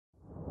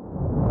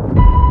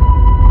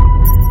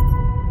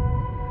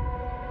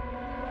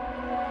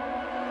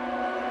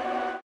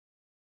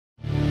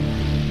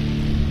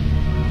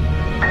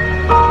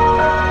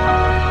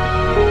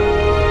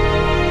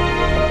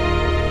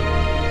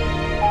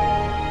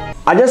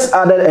I just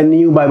added a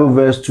new Bible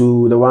verse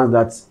to the ones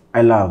that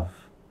I love.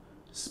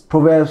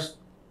 Proverbs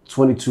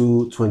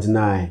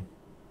 22:29.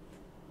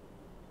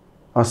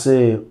 I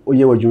say, "Oh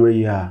yeah, what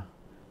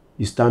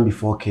you stand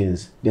before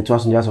kings." The two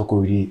just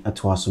already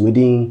at was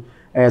meeting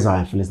as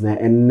Zionfelix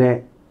and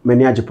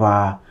many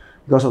ajepa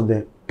because of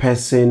the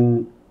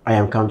person I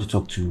am come to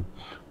talk to.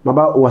 My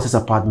about Oasis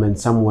apartment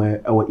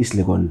somewhere over East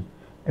Legon,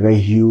 a very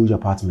huge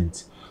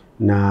apartment.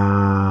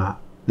 Na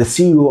the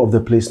CEO of the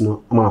place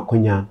no ama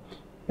akonya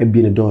e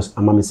bi ne doors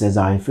ama me says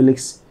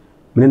Felix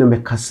me na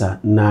me kasa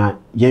na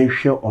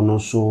yenhwe ono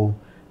so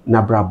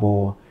na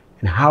brabo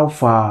and how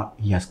far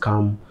he has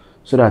come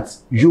so that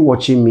you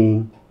watching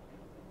me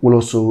will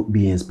also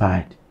be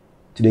inspired.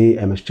 Today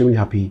I'm extremely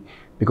happy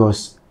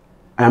because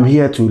I am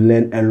here to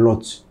learn a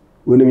lot.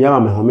 When me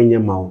yama me homenya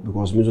maw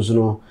because me so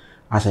no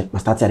as I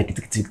start at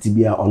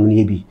bia on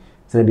yebi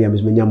so bia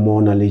me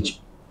more knowledge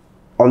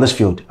on this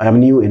field. I am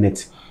new in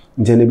it.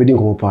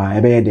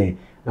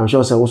 I'm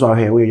sure also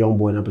here we're young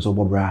boy and episode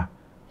Bobra.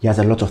 He has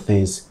a lot of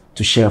things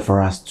to share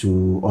for us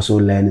to also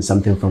learn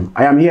something from.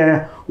 I am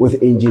here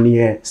with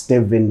engineer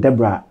Steven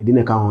Deborah. I'll be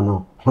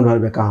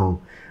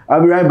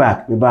right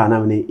back.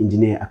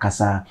 Engineer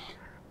Akasa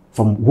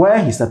from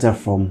where he started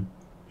from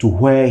to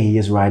where he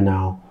is right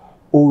now,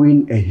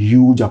 owning a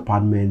huge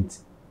apartment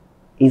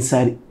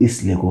inside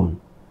East Legon.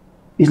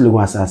 East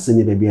Legon has a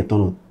senior baby a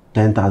ton of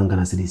 10,000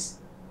 Ghana cedis,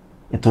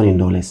 a ton in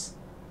dollars.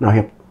 Now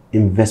here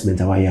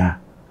investment away.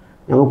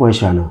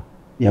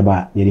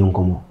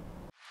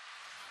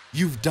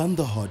 You've done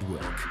the hard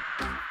work,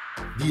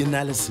 the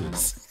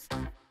analysis,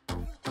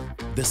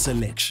 the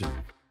selection.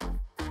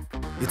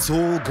 It's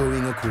all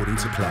going according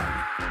to plan.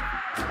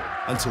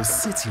 Until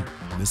City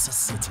miss a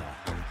sitter,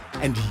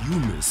 and you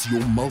miss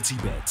your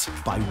multi-bet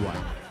by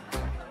one.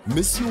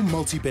 Miss your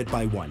multi-bet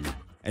by one,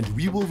 and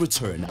we will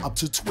return up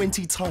to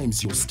 20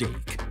 times your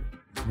stake.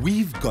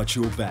 We've got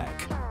your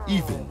back,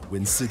 even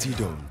when City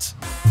don't.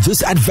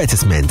 This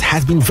advertisement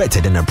has been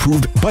vetted and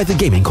approved by the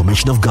Gaming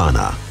Commission of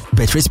Ghana.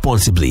 Bet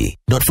responsibly,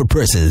 not for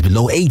persons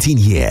below 18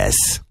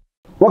 years.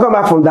 Welcome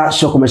back from that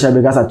short commercial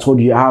because I told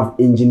you I have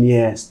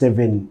engineer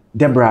Steven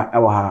Deborah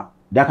Ewaha.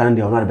 That can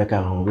be another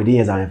Becca home. Within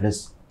years I'm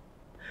first.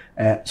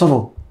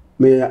 So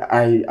may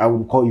I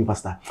will call you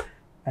pastor.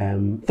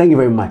 Thank you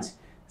very much.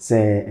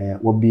 Say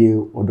what be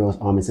others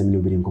are semi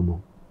no bidding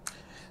come.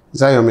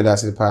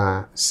 Zionfelix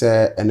pa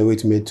say and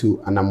wait me too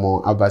and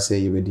more abase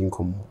you wedding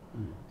come.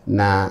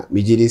 Na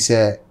mijidi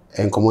say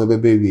enkomo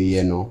bebe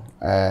wie no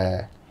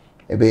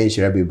ebe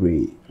enhira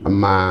bebre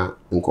ama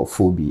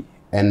nkofo bi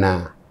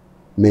na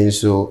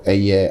menso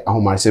eye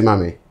ahomarse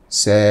mame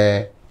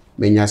say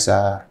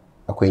menyasa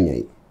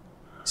akwanyai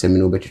say me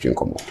no betwetwe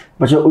nkomo.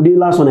 But your odi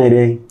last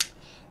one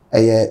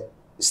eye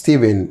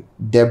Steven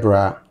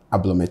Deborah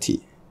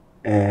Ablometi.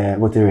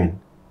 What area?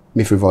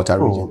 Me free Volta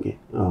region.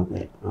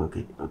 Okay.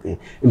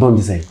 Important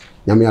to say.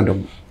 Nyame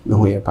adom me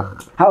ho ye pa.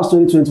 How's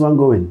 2021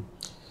 going?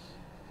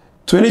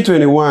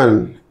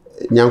 2021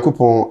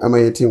 nyankopon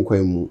amayeti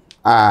nkwan mu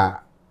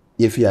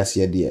ye fi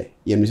ase de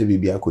ye no se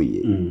bibia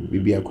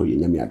koye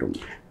nyame adom.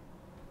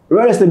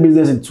 Real estate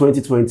business in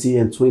 2020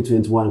 and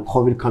 2021,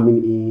 COVID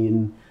coming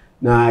in,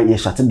 now you're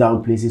shutting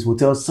down places,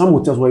 hotels, some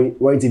hotels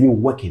weren't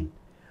even working.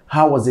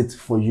 How was it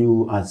for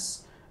you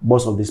as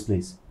boss of this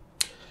place?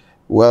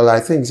 Well, I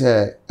think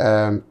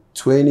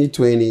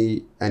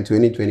 2020 and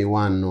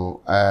 2021 no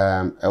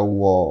a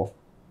war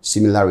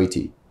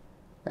similarity.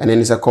 And then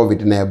it's a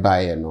COVID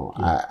nearby,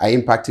 I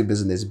impacted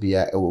business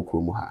via a work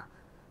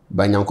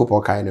by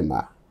Nyankopo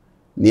Kainema.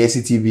 Near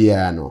CTV,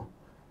 no.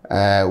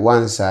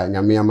 Once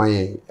Nyamia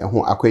Maye,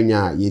 who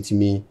Aquenya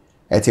yetimi,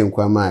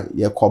 etinquama,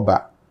 ye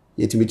coba,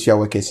 yetimi tia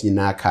workers in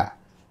Naka.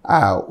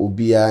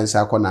 Ubia and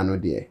Sakona no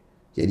dear.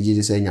 Yet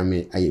you say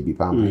Yame, I be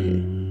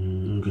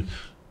palm.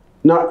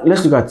 Now,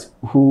 let's look at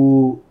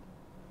who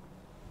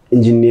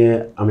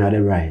engineer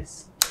Amiade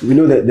Rise. We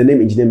know that the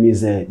name engineer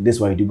means this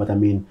what you do, but I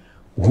mean,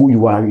 who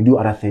you are, you do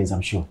other things,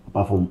 I'm sure,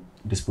 apart from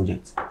this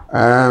project.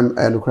 And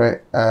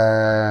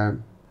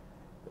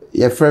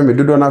yeah, friend, me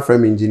do not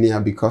frame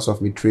engineer because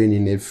of me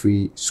training in a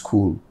free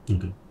school.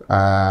 Okay.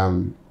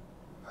 And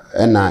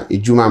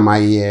ijuma my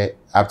year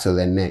up till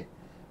the neck.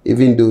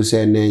 Even though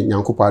say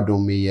nyankopa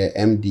don me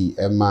MD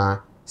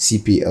Emma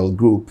CPL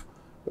group,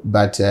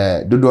 but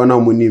do not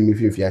money me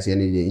if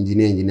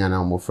engineer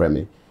now more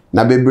frame.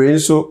 Na be brain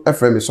so a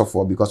frame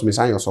software because me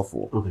sign your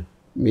software. Okay.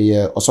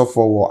 Me also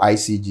for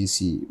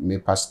ICGC, me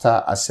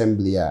pastor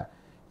assembly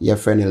ye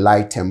friend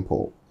Light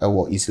Temple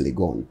East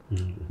Legon.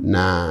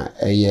 Na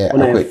me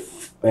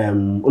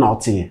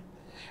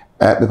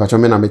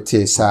patron na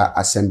me sa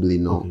assembly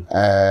no.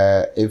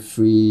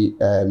 Every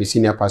me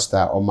senior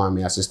pastor or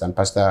my assistant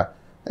pastor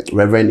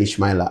Reverend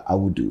Ishmael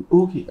Awudu.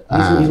 Okay. He's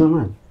my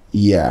man.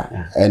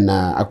 Yeah. And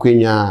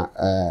akwenya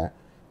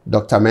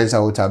Dr. Mensa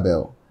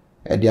Otabel.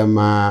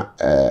 Ediama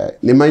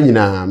ne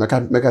manyina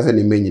meka se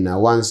ne manyina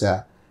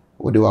once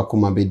ode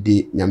wakoma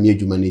bedi nyame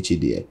adwuma na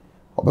chide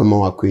obema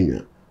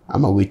wakwenwa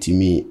ama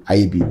wetimi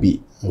IBB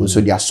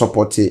so they are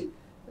supporting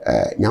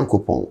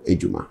nyankopon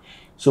adwuma.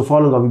 So for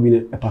how long have you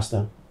been a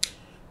pastor?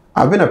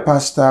 I've been a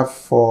pastor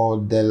for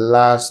the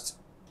last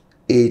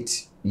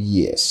 8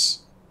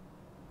 years.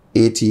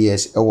 8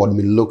 years at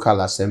my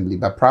local assembly.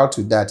 But prior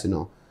to that,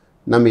 I'm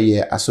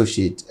a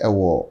associate at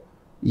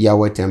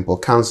Yahweh Temple,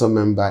 council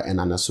member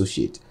and an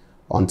associate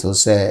until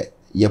say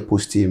you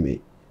posted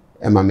me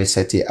and I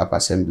set up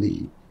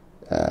assembly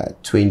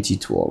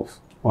 2012.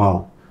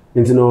 Wow.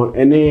 And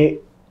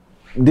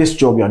this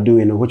job you are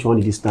doing, which one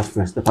did you start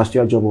first? The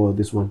pastoral job or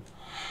this one?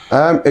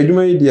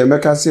 Eduma yi dia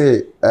meka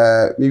say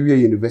me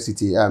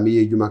university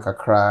me eduma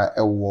kakra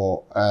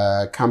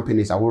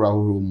companies awura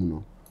mu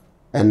no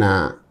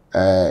na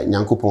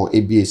nyankopon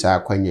ebie sa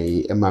kwanya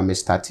yi ma me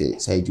start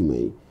sa eduma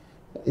yi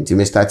nti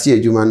me start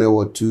eduma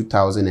no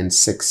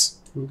 2006.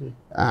 Okay.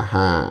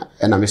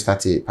 And I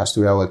started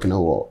pastoral work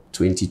now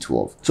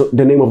 2012. So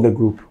the name of the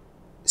group?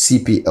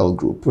 CPL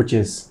group. Which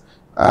is?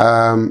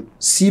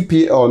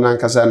 CPL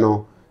nankasa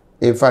no.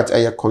 In fact,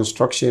 a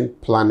Construction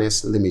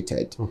Planners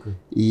Limited. Okay.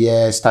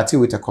 Yeah, started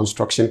with a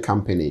construction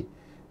company.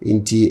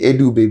 Inti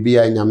edu baby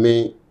a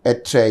nyame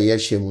etre ye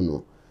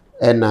shemuno.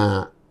 And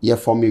ye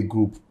form a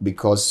group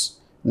because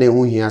ne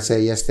hu here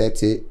say ye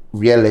start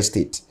real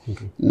estate.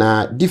 Okay.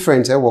 Na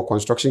different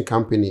construction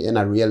company and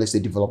a real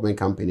estate development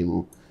company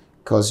mo.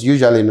 Because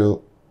usually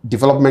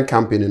development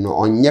company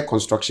on your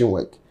construction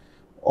work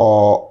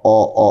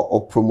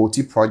or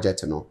promote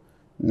project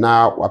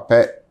now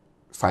wape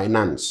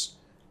finance.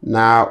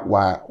 Now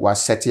we're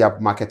setting up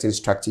marketing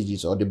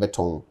strategies or the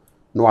beton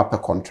no upper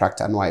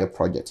contractor no a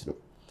project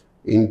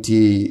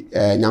inti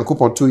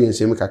nyankopon 2 years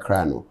em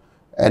kakra no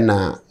and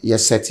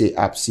yes setting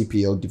up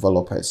CPL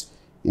developers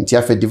inti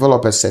afa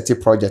developers set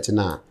project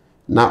na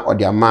or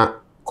the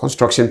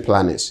construction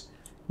planners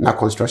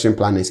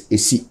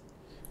esi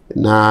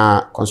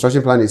na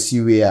construction planners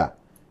see where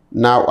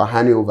now a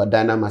handing over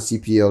dynama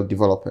CPL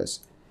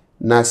developers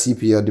na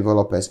CPL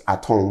developers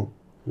at home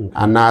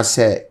and now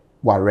say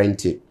we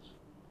rented.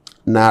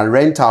 Na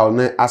rental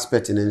ne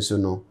aspect in so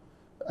no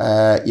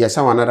yes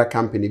some another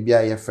company be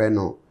a friend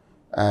no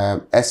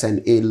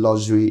S&A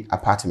luxury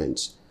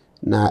apartments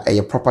na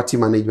a property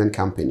management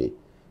company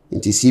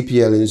into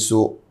CPL in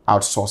so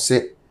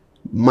outsource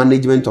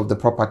management of the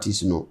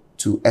properties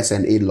to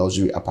S&A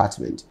luxury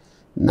apartment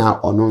now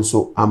on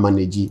also a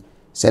manage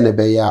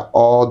senebeya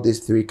all these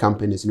 3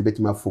 companies in bit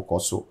my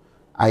focus so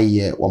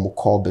I one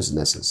core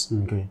businesses.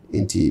 Okay.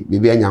 Into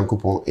maybe a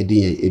nyankopon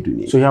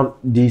eduni. So you have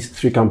these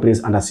 3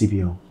 companies under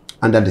CPL?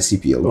 Under the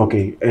CPL.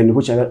 Okay, and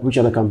which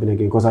other company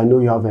again? Because I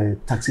know you have a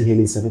taxi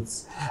hailing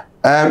service.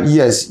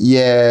 Yes,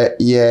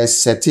 yeah,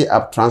 setting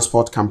up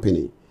transport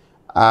company.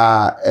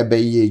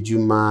 Ebe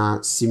juma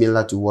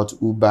similar to what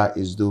Uber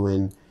is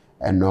doing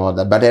and all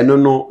that. But I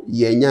don't know,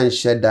 nyan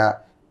sheda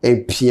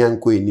en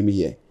pianko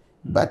enimiye.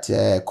 But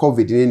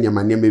COVID in your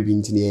money maybe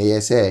into the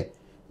say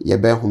ye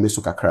be home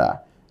so kakra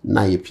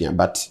na ye pian.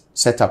 But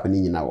set up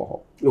in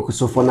our. Okay,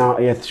 so for now,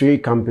 you have 3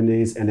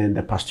 companies and then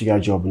the pastoral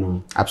job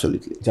now.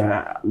 Absolutely.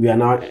 We are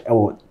now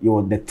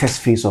you're the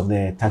test phase of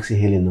the taxi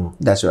hailing now.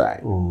 That's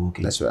right. Oh,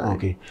 okay. That's right.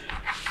 Okay.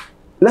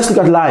 Let's look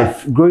at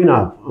life. Growing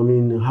up, I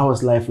mean, how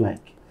was life like?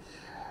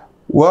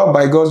 Well,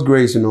 by God's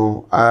grace,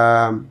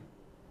 life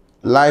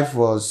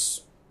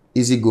was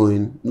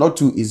easygoing. Not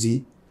too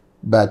easy,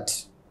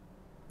 but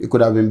it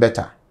could have been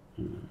better.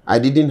 I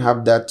didn't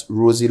have that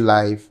rosy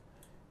life.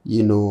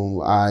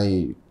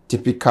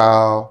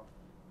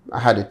 I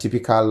had a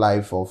typical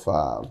life of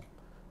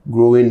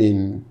growing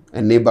in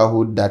a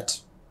neighborhood that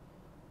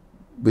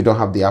we don't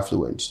have the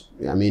affluence.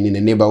 I mean, in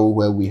a neighborhood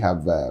where we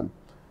have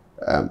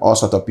all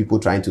sorts of people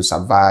trying to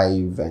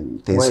survive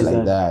and things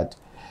like that.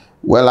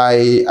 Well,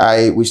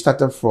 we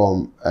started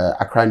from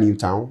Accra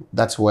Newtown.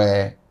 That's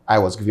where I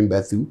was given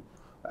birth to,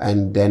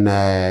 and then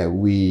I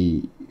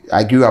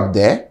grew up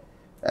there,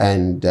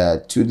 and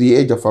to the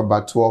age of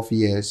about 12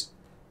 years,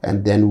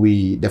 and then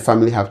the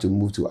family have to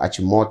move to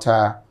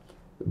Achimota.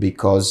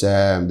 Because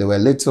there were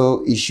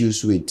little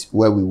issues with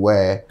where we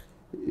were,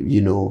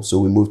 so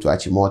we moved to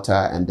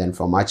Achimota, and then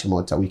from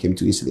Achimota we came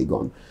to East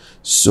Legon.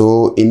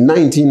 So in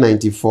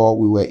 1994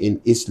 we were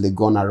in East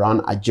Legon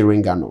around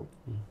Ajiringano.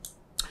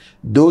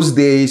 Those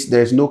days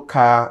there's no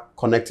car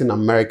connecting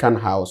American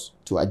House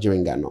to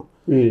Ajiringano.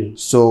 Really?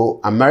 So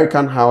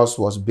American House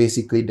was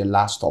basically the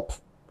last stop.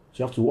 So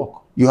you have to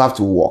walk? You have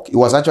to walk. It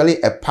was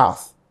actually a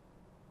path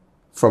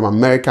from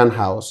American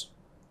House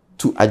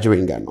to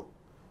Ajiringano.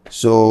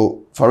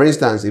 So, for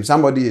instance, if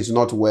somebody is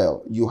not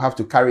well, you have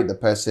to carry the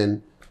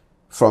person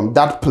from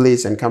that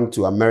place and come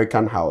to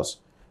American House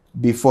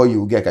before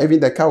you get.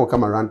 Even the car will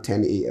come around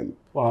 10 a.m.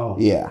 Wow.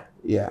 Yeah.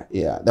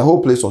 The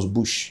whole place was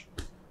bush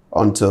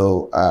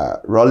until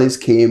Rollins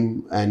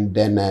came and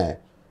then,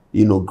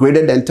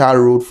 graded the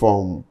entire road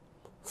from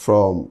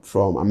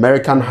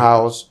American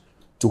House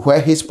to where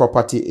his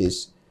property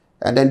is,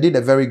 and then did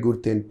a very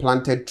good thing,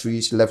 planted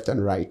trees left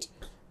and right.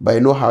 But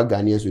you know how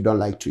Ghanaians, we don't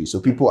like trees. So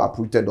people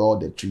uprooted all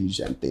the trees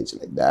and things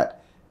like that.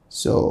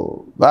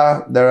 So,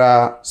 but there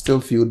are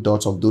still few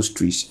dots of those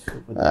trees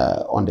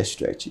on the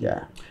stretch,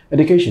 yeah.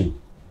 Education?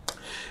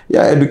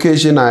 Yeah,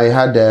 education, I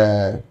had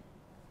a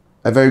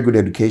very good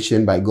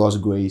education by God's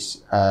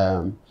grace.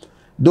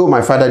 Though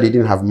my father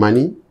didn't have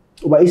money.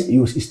 But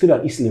it's still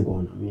at East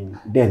Legon. I mean,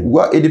 then.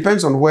 Well, it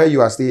depends on where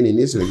you are staying in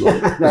East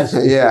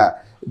Legon. Yeah.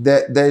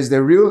 There is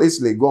the real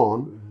East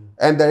Legon,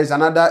 and there is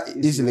another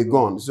East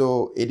Legon.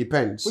 So it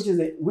depends. Which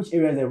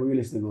area is the real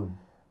East Legon?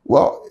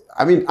 Well,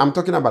 I mean, I'm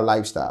talking about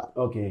lifestyle.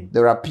 Okay.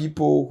 There are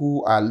people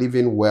who are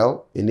living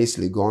well in East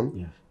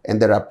Legon,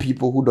 and there are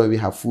people who don't even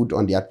have food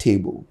on their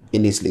table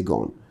in East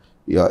Legon.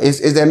 Yeah, it's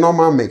a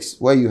normal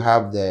mix where you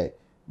have the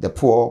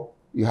poor,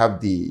 you have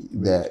the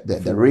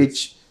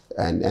rich,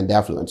 and the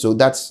affluent. So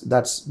that's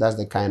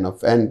the kind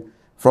of, and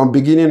from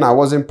beginning I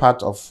wasn't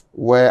part of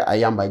where I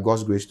am by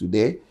God's grace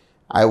today.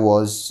 I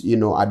was,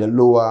 at the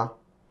lower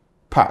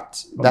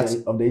part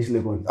of the East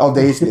Legon. Of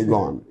the East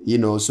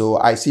Legon, so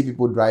I see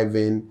people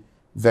driving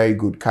very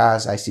good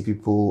cars. I see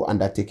people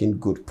undertaking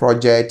good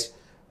projects,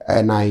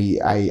 and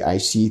I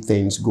see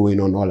things going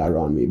on all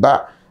around me.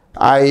 But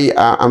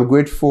I'm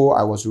grateful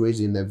I was raised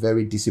in a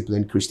very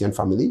disciplined Christian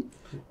family,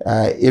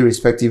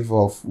 irrespective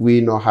of we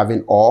not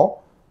having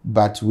all,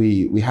 but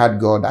we had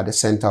God at the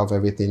center of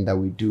everything that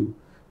we do.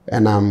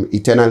 And I'm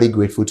eternally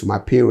grateful to my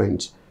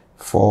parents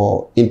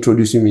for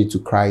introducing me to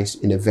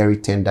Christ in a very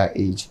tender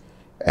age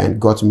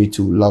and got me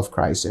to love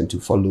Christ and to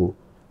follow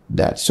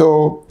that.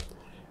 So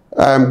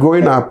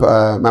growing up,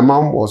 my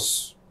mom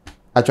was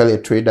actually a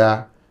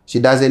trader. She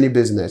does any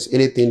business,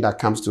 anything that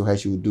comes to her,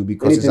 she will do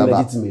because it's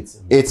about legitimate.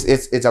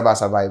 It's about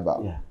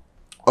survival. Yeah.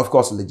 Of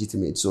course,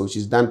 legitimate. So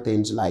she's done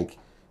things like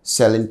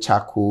selling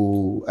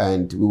charcoal,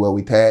 and we were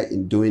with her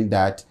in doing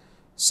that,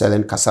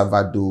 selling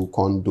cassava dough,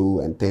 corn dough,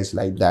 and things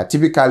like that.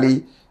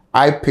 Typically,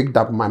 I picked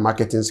up my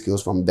marketing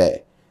skills from there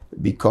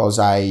because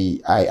I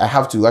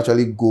have to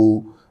actually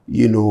go,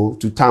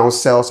 to town,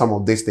 sell some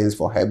of these things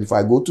for her before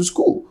I go to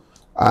school.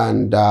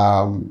 And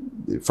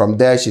from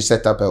there, she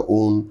set up her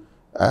own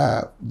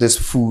this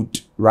food,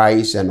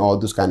 rice, and all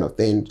those kind of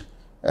things.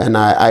 And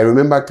I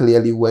remember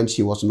clearly when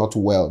she was not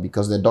well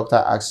because the doctor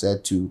asked her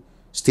to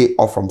stay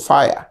off from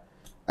fire.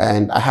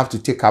 And I have to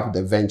take up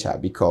the venture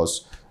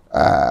because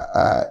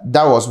that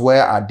was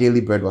where our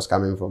daily bread was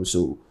coming from.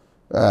 So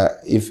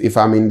if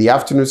I'm in the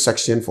afternoon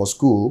section for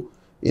school,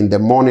 in the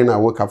morning I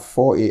wake up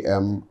 4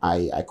 a.m.,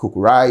 I cook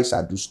rice,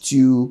 I do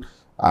stew,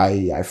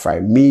 I fry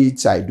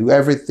meats, I do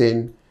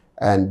everything.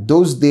 And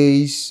those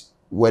days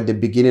were the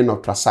beginning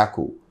of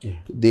Trasaco. Yeah.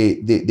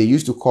 They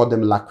used to call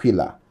them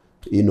L'Aquila,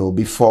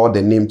 before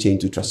the name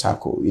changed to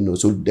Trasaco.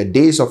 So the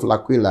days of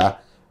L'Aquila,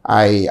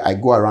 I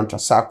go around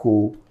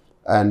Trasaco,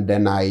 and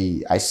then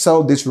I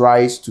sell this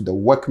rice to the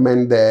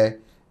workmen there,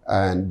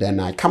 and then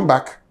I come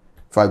back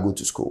before I go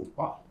to school.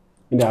 Wow.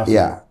 In the afternoon?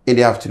 Yeah, in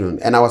the afternoon.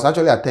 And I was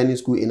actually attending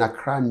school in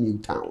Accra,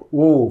 Newtown.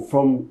 Whoa,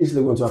 from East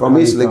Legon to Accra. From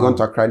East Legon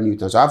to Accra,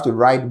 Newtown. So I have to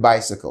ride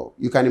bicycle.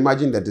 You can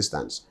imagine the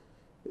distance.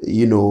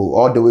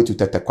 All the way to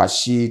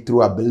Tetekwashi, through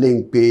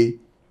Abelingpe,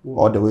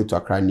 all the way to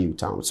Accra,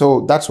 Newtown.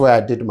 So that's where I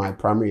did my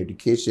primary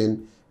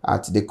education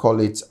at, they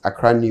call it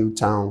Accra,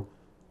 Newtown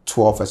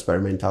 12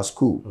 Experimental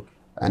School. Okay.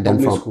 And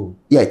then public school?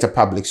 Yeah, it's a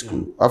public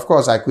school. Yeah. Of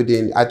course, I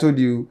told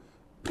you,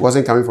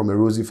 wasn't coming from a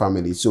rosy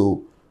family.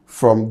 So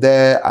from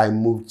there, I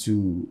moved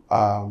to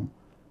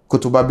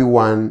Kotobabi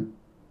 1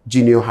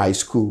 Junior High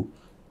School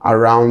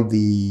around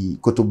the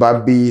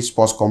Kotobabi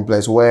Sports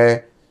Complex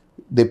where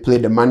they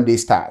played the Monday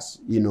Stars,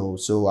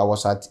 So I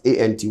was at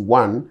ANT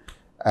 1.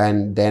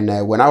 And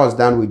then when I was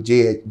done with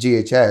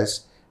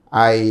GHS,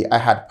 I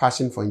had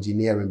passion for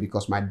engineering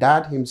because my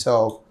dad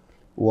himself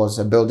was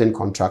a building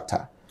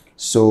contractor.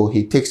 So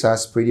he takes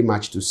us pretty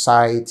much to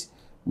site.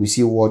 We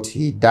see what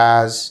he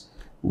does.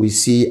 We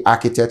see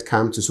architects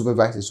come to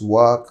supervise his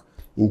work,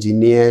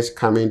 engineers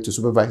coming to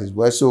supervise his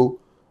work. So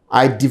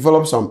I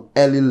developed some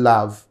early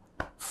love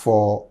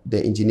for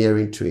the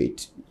engineering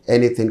trade.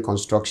 Anything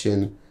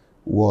construction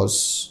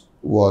was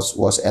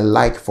a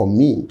like for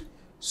me.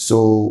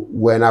 So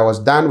when I was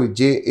done with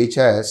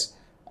JHS,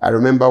 I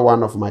remember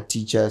one of my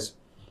teachers,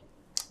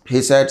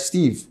 he said,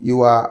 "Steve,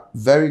 you are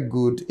very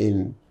good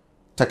in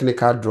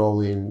technical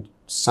drawing,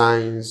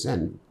 science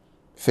and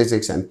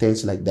physics and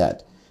things like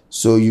that.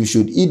 So you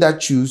should either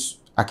choose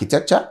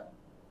architecture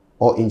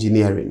or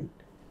engineering."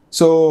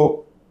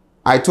 So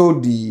I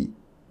told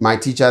my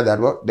teacher that,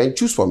 well, then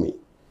choose for me.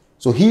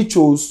 So he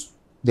chose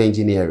the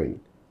engineering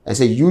and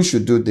said, "You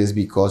should do this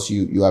because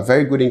you are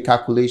very good in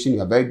calculation,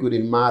 you are very good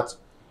in math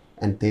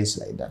and things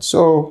like that."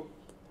 So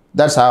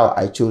that's how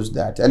I chose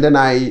that. And then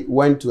I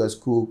went to a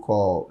school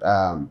called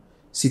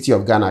City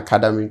of Ghana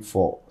Academy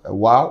for a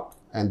while.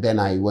 And then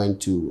I went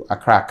to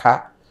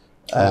Accra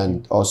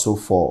and also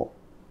for,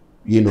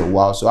 a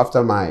while. So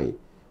after my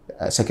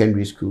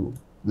secondary school,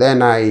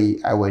 then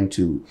I went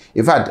to,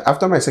 in fact,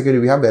 after my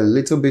secondary, we have a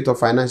little bit of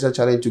financial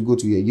challenge to go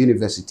to a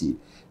university.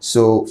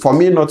 So for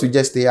me not to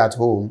just stay at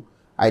home,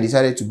 I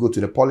decided to go to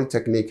the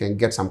Polytechnic and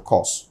get some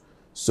course.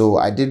 So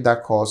I did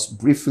that course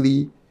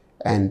briefly.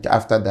 And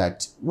after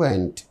that,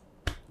 when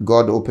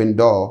God opened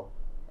door,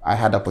 I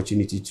had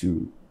opportunity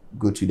to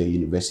go to the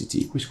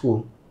university. Which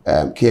school?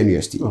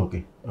 KNUST. Oh,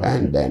 okay.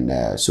 And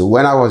then, so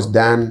when I was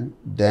done,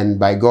 then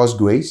by God's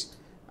grace,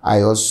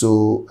 I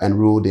also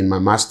enrolled in my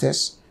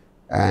master's.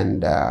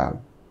 And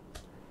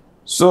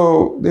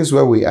So this is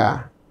where we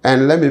are.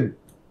 And let me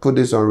put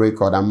this on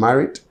record. I'm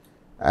married.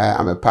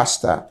 I'm a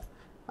pastor.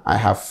 I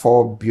have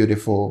 4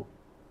 beautiful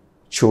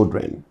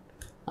children.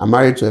 I'm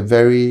married to a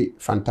very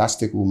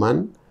fantastic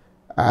woman.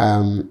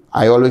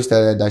 I always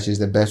tell her that she's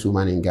the best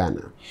woman in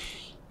Ghana.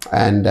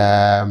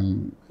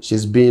 And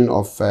she's been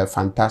of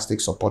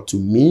fantastic support to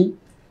me.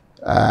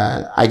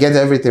 I get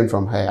everything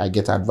from her. I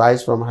get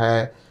advice from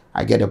her.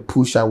 I get a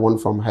push I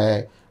want from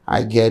her.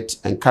 I get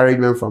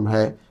encouragement from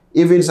her.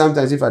 Even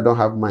sometimes if I don't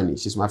have money,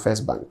 she's my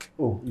first bank.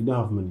 Oh, you don't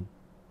have money?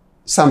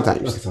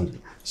 Sometimes. Okay.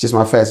 She's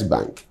my first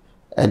bank.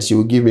 And she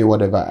will give me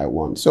whatever I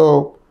want.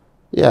 So,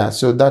 yeah,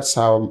 so that's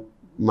how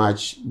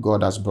much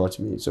God has brought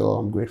me. So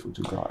I'm grateful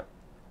to God.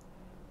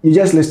 You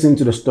just listened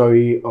to the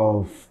story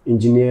of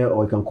engineer,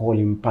 or you can call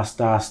him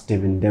Pastor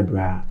Stephen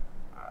Deborah.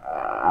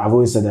 I've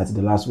always said that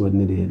the last word,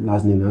 the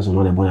last name, that's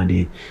not a bonnet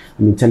day.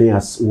 I mean, telling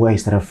us where he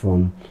started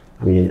from,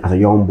 I mean, as a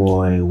young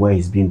boy, where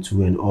he's been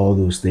to, and all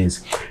those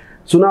things.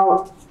 So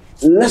now,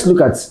 let's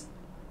look at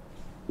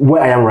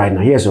where I am right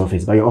now. Here's your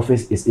office, but your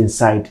office is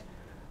inside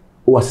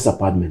Oasis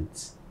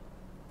Apartments.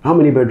 How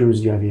many bedrooms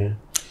do you have here?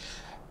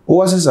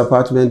 Oasis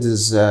Apartment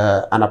is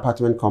an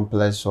apartment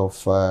complex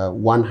of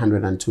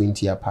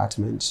 120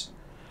 apartments.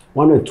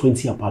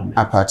 120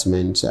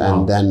 apartments. Wow.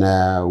 And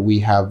then we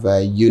have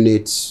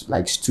units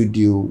like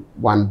studio,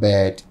 1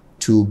 bed,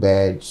 2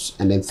 beds,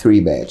 and then 3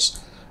 beds.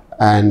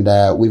 And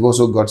we've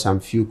also got some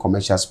few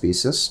commercial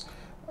spaces,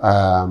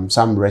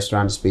 some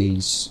restaurant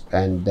space,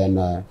 and then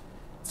a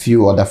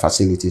few other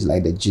facilities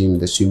like the gym,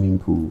 the swimming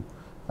pool,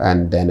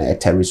 and then a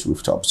terrace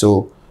rooftop.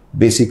 So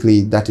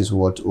basically, that is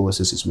what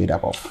Oasis is made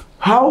up of.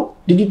 How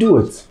did you do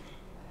it?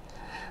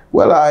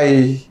 Well,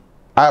 I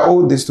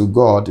owe this to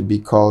God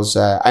because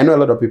I know a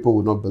lot of people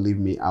will not believe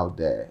me out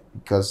there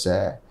because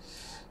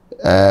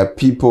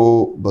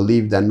people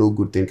believe that no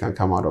good thing can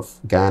come out of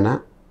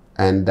Ghana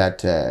and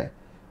that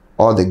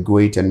all the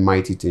great and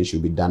mighty things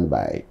should be done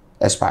by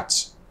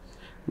experts.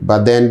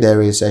 But then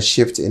there is a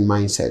shift in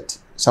mindset.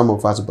 Some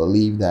of us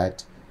believe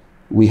that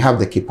we have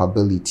the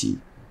capability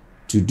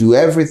to do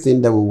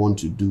everything that we want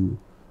to do.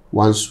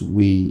 Once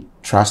we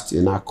trust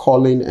in our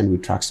calling and we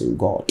trust in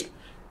God,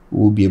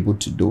 we'll be able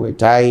to do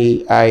it.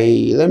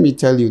 Let me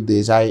tell you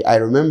this. I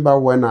remember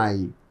when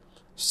I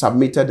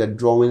submitted the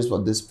drawings for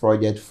this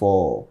project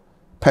for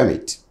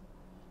permit.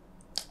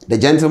 The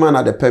gentleman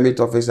at the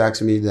permit office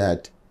asked me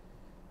that,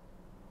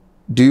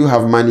 do you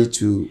have money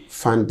to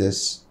fund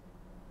this?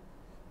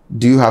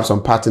 Do you have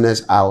some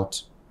partners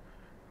out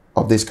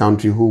of this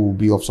country who will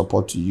be of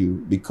support to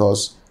you?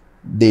 Because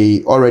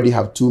they already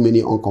have too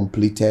many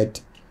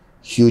uncompleted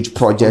huge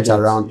projects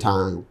around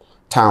town,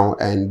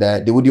 and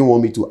they wouldn't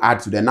want me to add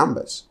to the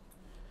numbers.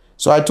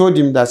 So I told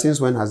him that since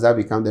when has that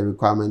become the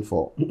requirement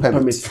for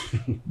permits?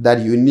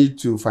 That you need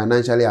to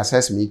financially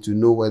assess me to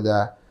know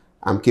whether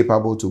I'm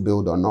capable to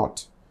build or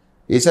not.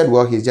 He said,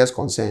 well, he's just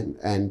concerned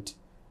and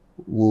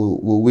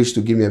will wish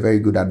to give me a very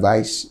good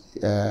advice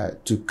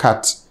to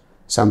cut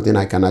something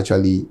I can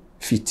actually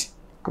fit.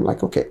 I'm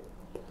like, okay.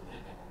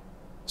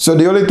 So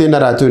the only thing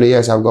that I told him,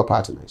 yes, I've got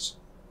partners.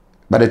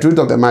 But the truth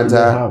of the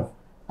matter,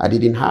 I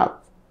didn't have.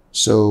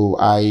 So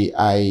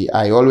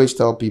I always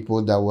tell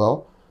people that,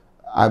 well,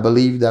 I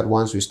believe that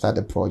once we start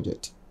the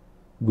project,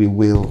 we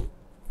will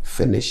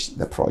finish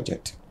the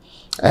project.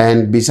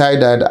 And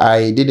beside that,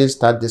 I didn't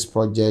start this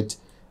project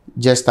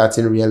just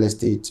starting real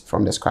estate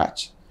from the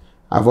scratch.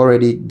 I've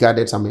already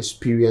gathered some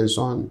experience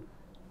on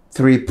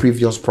 3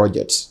 previous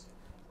projects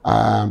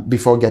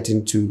before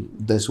getting to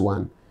this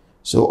one.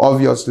 So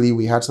obviously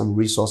we had some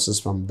resources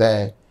from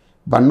there,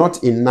 but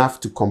not enough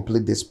to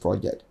complete this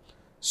project.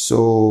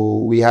 So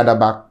we had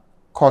about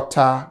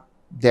quarter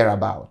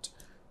thereabout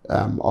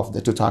of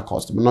the total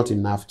cost, but not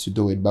enough to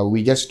do it. But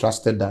we just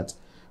trusted that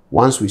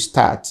once we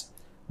start,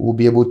 we'll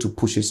be able to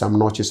push it some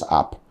notches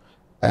up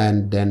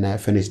and then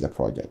finish the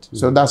project.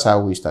 So that's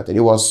how we started.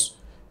 It was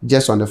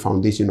just on the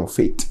foundation of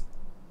faith.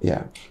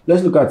 Yeah.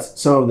 Let's look at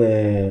some of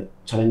the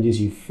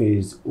challenges you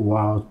faced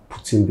while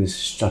putting this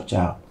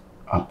structure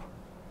up.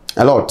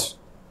 A lot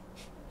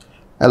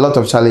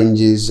of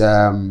challenges.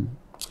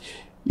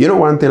 You know,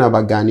 one thing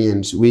about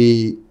Ghanaians,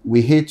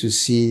 we hate to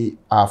see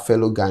our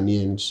fellow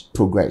Ghanaians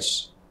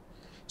progress.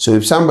 So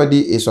if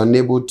somebody is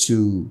unable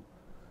to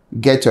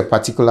get to a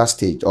particular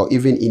stage or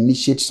even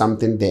initiate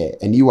something there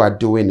and you are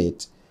doing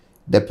it,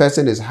 the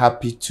person is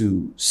happy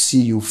to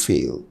see you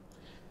fail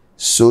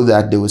so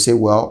that they will say,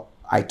 well,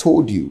 I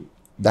told you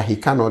that he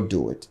cannot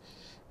do it.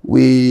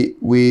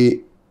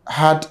 We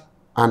had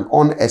an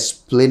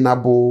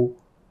unexplainable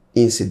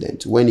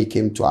incident when it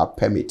came to our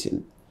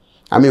permitting.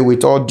 I mean,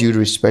 with all due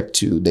respect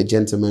to the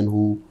gentlemen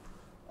who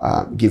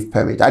give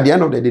permit. At the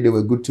end of the day, they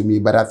were good to me,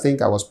 but I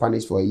think I was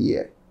punished for a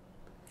year.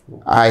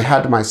 I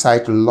had my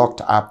site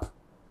locked up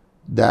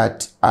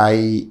that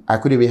I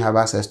couldn't even have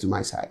access to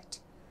my site.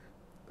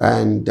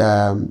 And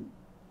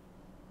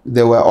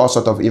there were all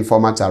sorts of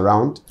informants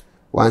around.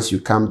 Once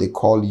you come, they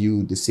call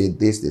you, they say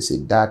this, they say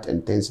that,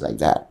 and things like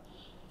that.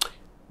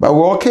 But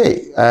we're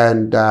okay.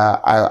 And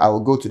I will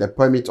go to the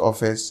permit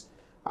office.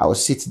 I will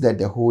sit there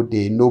the whole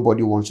day.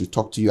 Nobody wants to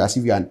talk to you, as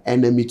if you are an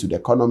enemy to the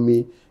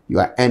economy, you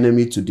are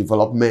enemy to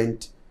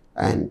development.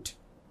 And,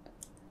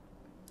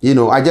 you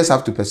know, I just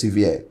have to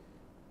persevere,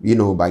 you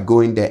know, by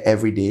going there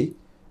every day.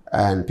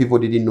 And people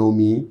didn't know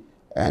me.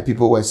 And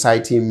people were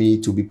citing me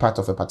to be part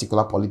of a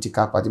particular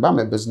political party. But I'm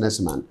a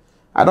businessman.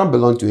 I don't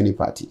belong to any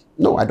party.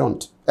 No, I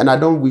don't. And I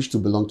don't wish to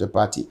belong to a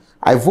party.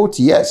 I vote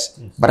yes,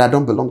 but I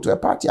don't belong to a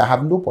party. I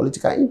have no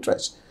political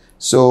interest.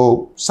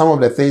 So some of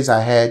the things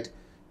I heard,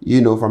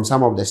 you know, from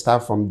some of the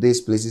staff from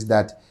these places,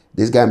 that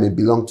this guy may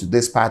belong to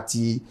this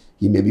party,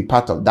 he may be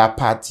part of that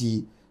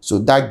party. So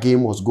that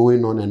game was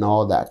going on and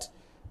all that.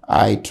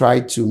 I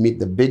tried to meet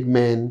the big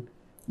men,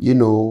 you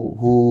know,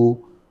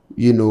 who,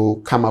 you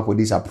know, come up with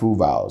these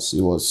approvals.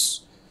 It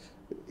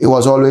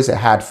was always a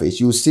hard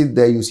face. You sit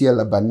there, you see a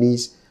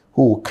Lebanese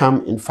who will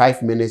come in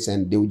 5 minutes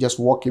and they will just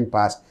walk in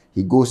past.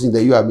 He goes in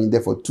there, you have been there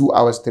for 2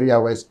 hours, 3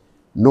 hours.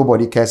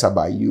 Nobody cares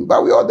about you.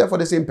 But we're all there for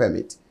the same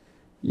permit,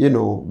 you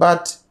know.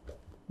 But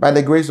by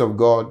the grace of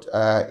God,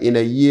 in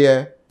a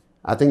year,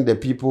 I think the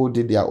people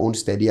did their own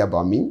study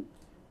about me.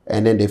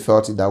 And then they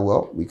felt that,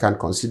 well, we can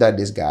consider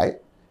this guy.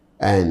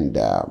 And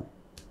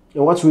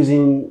what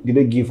reason did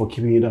they give for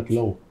keeping you that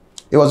long?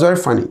 It was very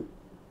funny.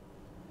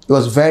 It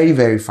was very,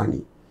 very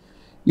funny.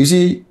 You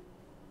see,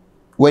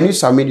 when you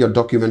submit your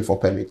document for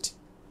permit,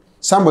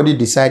 somebody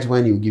decides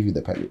when he will give you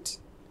the permit.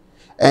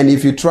 And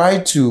if you try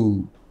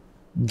to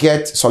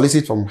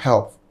solicit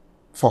help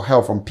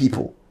from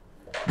people,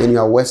 then you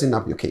are worsening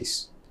up your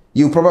case.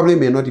 You probably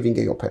may not even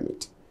get your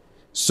permit.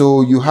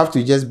 So you have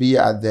to just be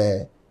at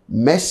the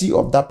mercy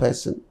of that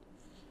person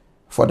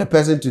for the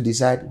person to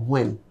decide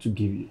when to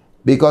give you.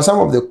 Because some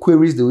of the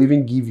queries they will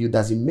even give you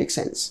doesn't make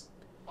sense.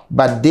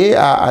 But they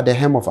are at the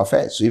helm of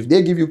affairs. So if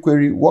they give you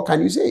query, what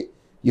can you say?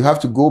 You have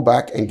to go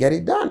back and get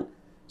it done.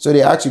 So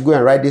they actually go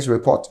and write this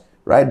report,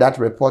 write that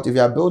report. If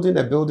you are building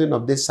a building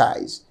of this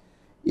size,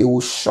 it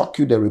will shock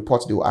you the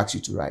report they will ask you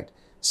to write.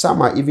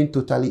 Some are even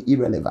totally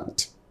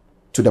irrelevant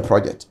to the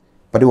project,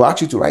 but they will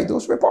ask you to write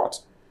those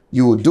reports.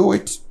 You will do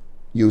it,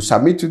 you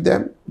submit to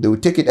them, they will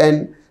take it,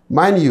 and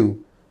mind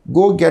you,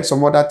 go get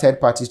some other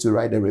third parties to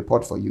write the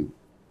report for you.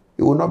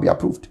 It will not be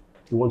approved.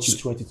 You want you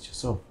to write it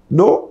yourself?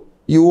 No,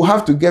 you will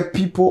have to get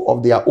people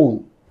of their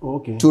own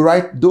to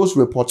write those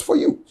reports for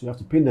you. So you have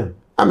to pay them.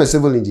 I'm a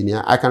civil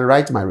engineer. I can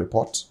write my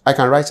report. I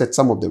can write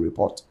some of the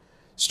report.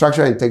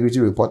 Structural integrity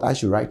report, I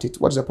should write it.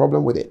 What's the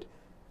problem with it?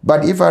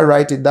 But if I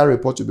write it, that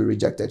report will be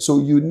rejected. So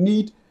you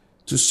need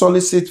to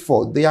solicit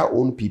for their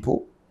own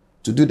people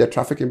to do the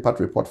traffic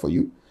impact report for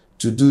you,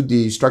 to do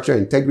the structural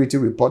integrity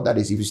report, that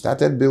is if you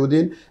started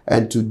building,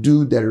 and to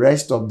do the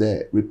rest of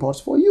the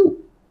reports for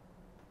you.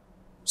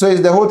 So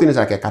the whole thing is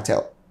like a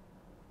cartel.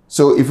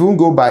 So if you won't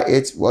go by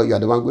it, well, you are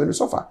the one going to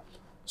suffer.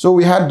 So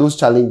we had those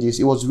challenges.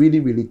 It was really,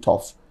 really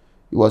tough.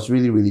 It was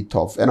really, really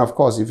tough. And of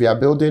course, if you are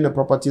building a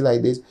property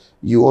like this,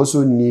 you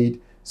also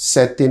need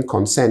certain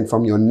consent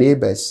from your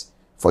neighbors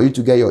for you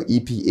to get your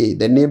EPA.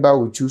 The neighbor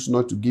will choose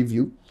not to give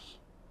you,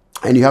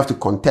 and you have to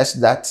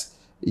contest that.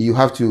 You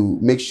have to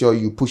make sure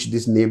you push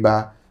this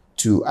neighbor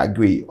to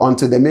agree.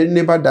 Until the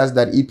neighbor does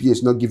that, EPA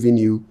is not giving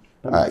you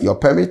your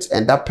permit,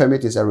 and that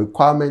permit is a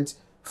requirement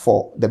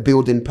for the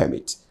building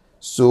permit.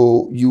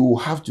 So you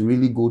have to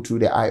really go through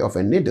the eye of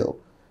a needle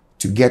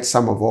to get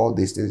some of all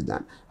these things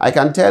done. I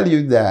can tell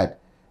you that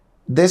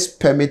this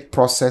permit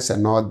process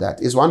and all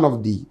that is one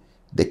of the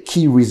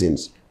key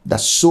reasons that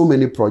so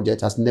many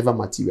projects has never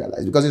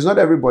materialized, because it's not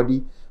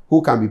everybody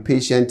who can be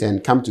patient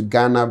and come to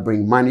Ghana,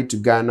 bring money to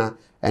Ghana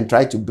and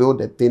try to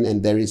build a thing,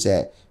 and there is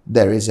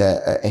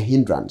a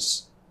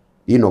hindrance.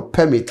 You know,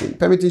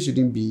 permitting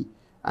shouldn't be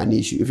an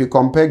issue. If you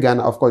compare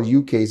Ghana, of course,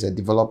 UK is a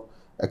developed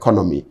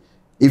economy.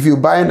 If you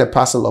buy a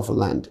parcel of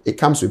land, it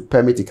comes with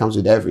permit, it comes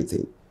with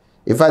everything.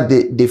 In fact,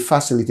 they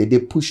facilitate, they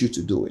push you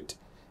to do it.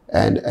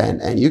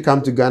 And you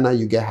come to Ghana,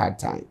 you get hard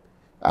time.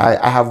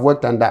 I have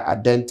worked under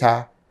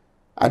Adenta.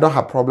 I don't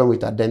have problem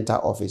with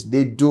Adenta office.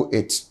 They do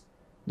it.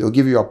 They'll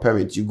give you a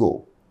permit, you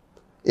go.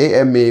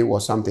 AMA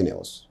was something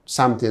else.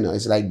 Something else.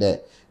 It's like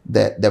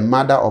the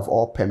mother of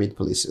all permit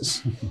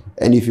places.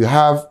 And if you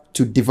have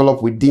to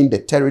develop within the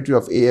territory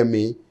of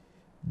AMA,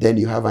 then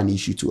you have an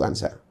issue to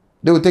answer.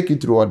 They will take you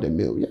through all the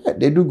mill. Yeah,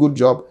 they do a good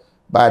job.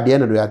 But at the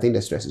end of the day, I think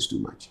the stress is too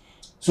much.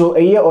 So a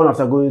year on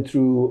after going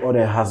through all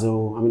the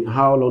hassle, I mean,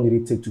 how long did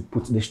it take to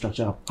put the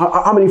structure up?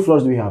 How many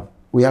floors do we have?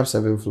 We have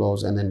 7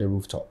 floors and then the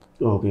rooftop.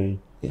 Okay.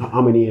 Yeah.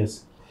 How many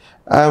years?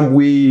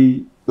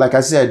 Like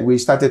I said, we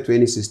started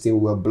 2016. We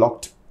were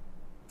blocked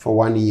for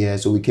 1 year.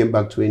 So we came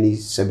back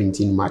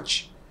 2017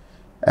 March.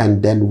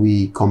 And then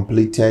we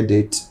completed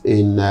it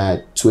in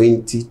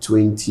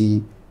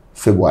 2020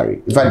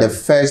 February. In fact, the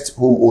first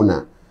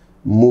homeowner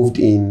moved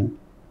in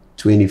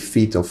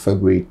 25th of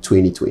February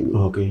 2020.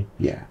 Okay.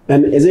 Yeah.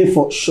 And is it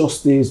for short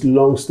stays,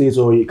 long stays,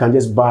 or you can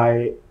just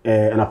buy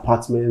an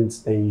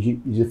apartment and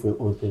use it for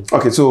your own thing?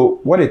 Okay,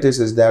 so what it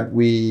is that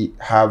we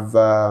have,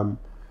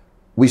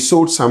 we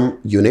sold some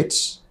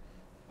units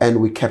and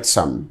we kept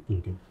some.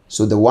 Okay.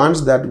 So the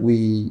ones that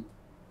we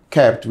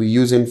kept, we're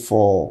using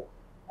for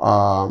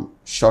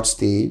short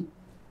stay,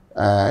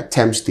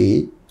 term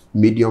stay,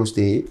 medium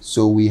stay.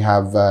 So we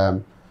have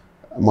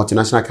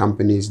multinational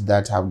companies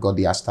that have got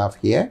their staff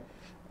here.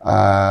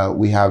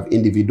 We have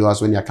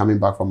individuals when they are coming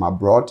back from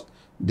abroad,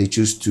 they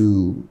choose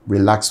to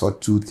relax for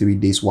 2-3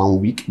 days, 1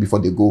 week before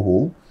they go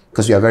home,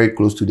 because we are very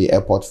close to the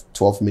airport,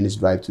 12 minutes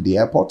drive to the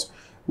airport.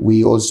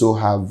 We also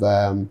have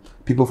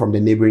people from the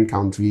neighboring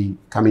country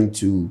coming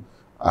to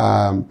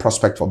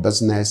prospect for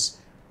business,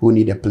 who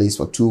need a place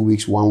for 2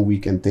 weeks, 1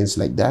 week, and things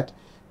like that.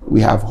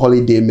 We have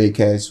holiday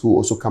makers who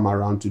also come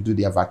around to do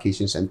their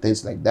vacations and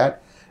things like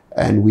that.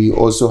 And we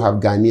also have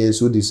Ghanaians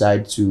who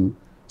decide to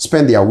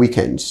spend their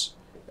weekends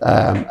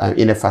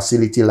in a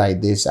facility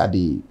like this at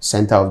the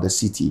center of the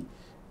city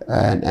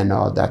and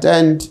all that.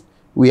 And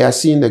we are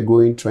seeing the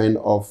growing trend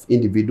of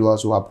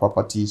individuals who have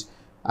properties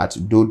at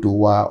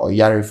Dodowa or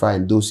Yarifa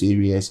and those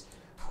areas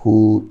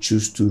who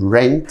choose to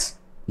rent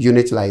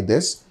units like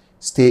this,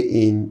 stay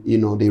in,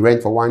 they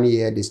rent for 1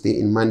 year, they stay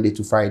in Monday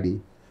to Friday.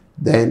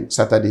 Then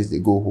Saturdays they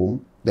go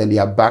home. Then they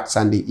are back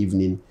Sunday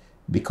evening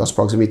because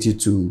proximity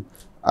to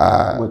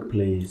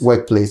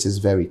workplace is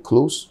very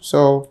close.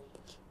 So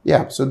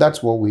yeah, so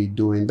that's what we're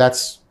doing.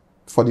 That's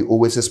for the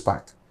Oasis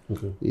Park.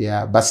 Okay.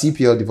 Yeah, but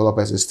CPL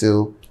developers are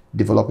still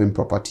developing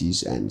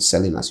properties and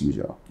selling as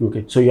usual.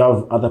 Okay, so you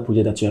have other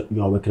projects that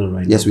you are working on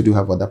right now? Yes, we do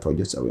have other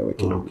projects that we are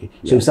working on. Okay,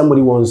 so if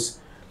somebody wants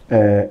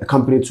a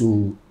company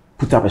to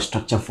put up a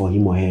structure for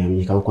him or her,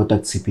 you can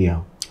contact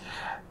CPL.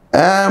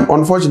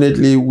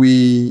 Unfortunately,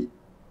 we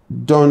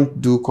don't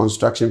do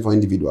construction for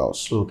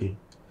individuals. Okay.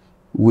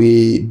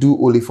 We do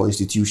only for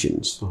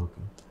institutions.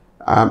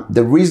 Okay.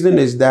 The reason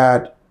is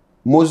that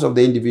most of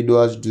the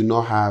individuals do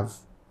not have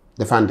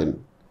the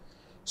funding.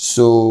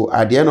 So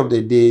at the end of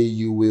the day,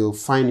 you will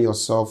find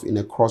yourself in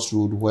a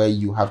crossroad where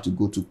you have to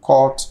go to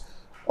court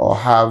or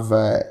have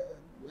a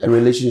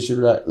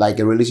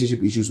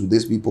relationship issues with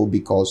these people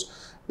because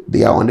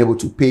they are unable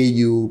to pay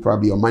you.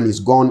 Probably your money is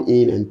gone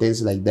in and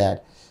things like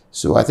that.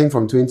 So I think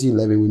from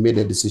 2011, we made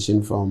a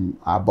decision from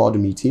our board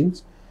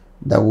meetings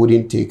that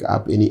wouldn't take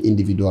up any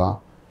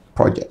individual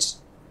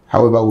projects.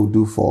 However, we'll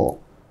do for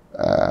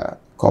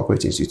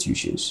corporate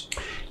institutions.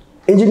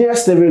 Engineer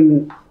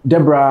Stephen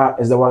Deborah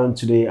is the one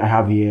today I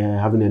have here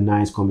having a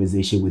nice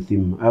conversation with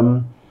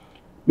him.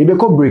 Maybe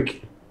go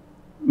break.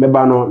 Maybe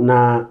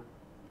na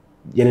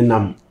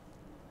yenenam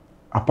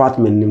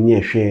apartment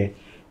near share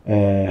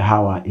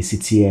how I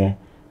sit here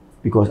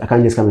because I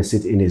can't just come and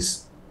sit in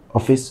his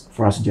office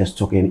for us to just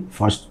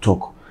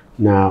talk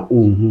now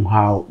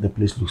how the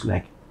place looks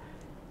like.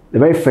 The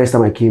very first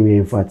time I came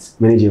here, in fact,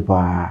 manager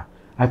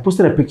I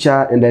posted a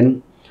picture and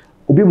then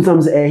Obi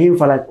Busam say him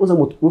for like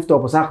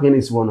rooftop or something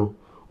is one.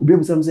 Obi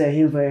Busam say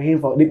him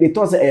for they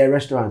thought a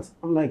restaurant.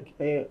 I'm like,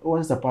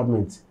 what's the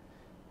apartment?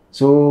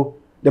 So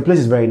the place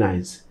is very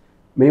nice.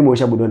 Many more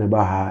shabu done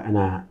about her and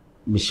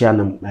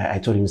I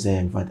told him say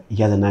in fact he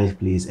has a nice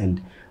place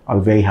and I'll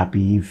be very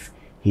happy if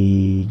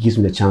he gives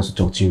me the chance to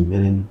talk to him.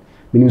 And then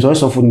when he was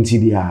also for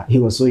TDR, he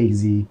was so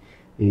easy.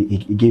 He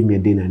gave me a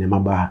dinner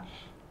and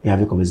we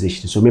have a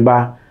conversation. So maybe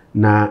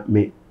na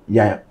me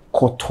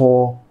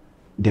koto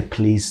the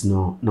place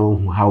no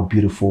how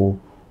beautiful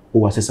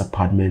Oasis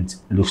apartment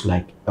looks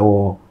like.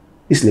 Or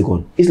it's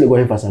Legon. It's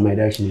Legon for some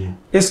direction.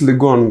 It's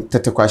Legon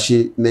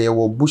Tetekwashi na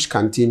your Bush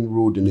Canteen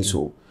Road in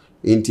so.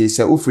 Into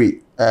se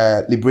ufri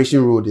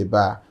Liberation Road the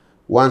bar.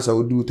 Once I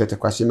will do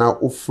Tetekwashi now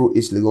Ufru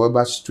is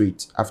Legon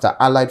Street after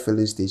Allied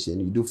Filling Station.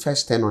 You do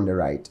first 10 on the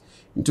right.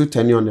 Into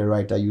 10 on the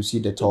right, you see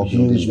the tall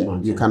building there.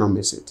 You cannot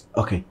miss it.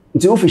 Okay.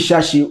 Into if you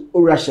shashi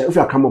or Russia, if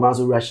you come over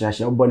to Russia,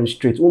 or Bonnie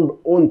Street,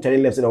 on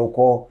 10 left, I will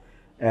call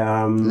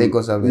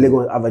Lagos Avenue.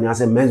 Lagos Avenue. I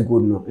say men's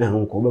good no.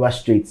 Uncle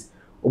Street.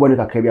 Obani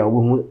Kakebia,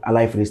 we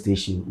Allied Filling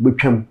Station. We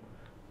come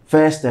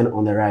first 10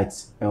 on the right.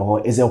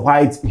 It's a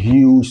white,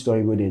 huge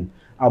story building.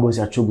 I was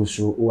a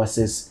Chugushu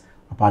Oasis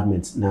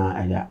apartment. Na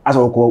as I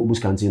will call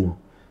Bush Canteen.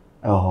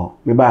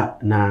 Maybe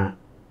na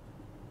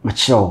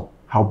Machel,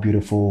 how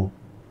beautiful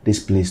this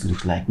place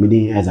looks like.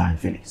 Me as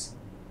Zionfelix.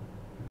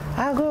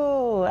 I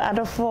go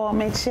adofo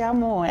me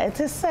chiamo. It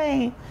is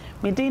saying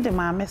me did the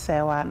mama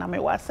say wa na me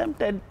was some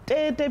the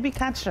day be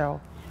catcher.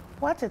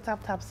 What a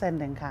tap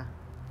sending car.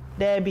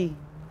 Debbie.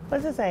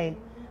 What's it say?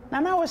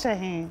 Nana was a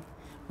hen.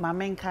 My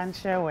main can't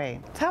share way.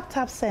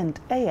 Tap send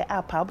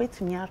app I'll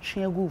bet me out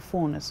go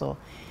phone so.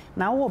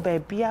 Now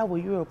baby I will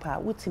Europe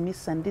with me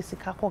send this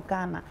kako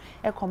Ghana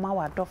e come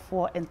our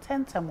dofo and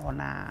 10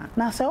 temona.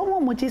 Now so more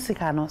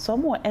mujisika no so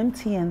more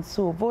MTN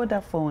so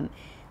Vodafone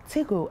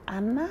Tigo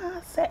and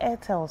na se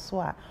Airtel so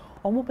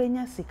omo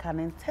benya sika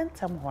and 10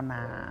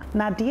 temona.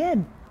 Na de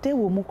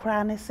wo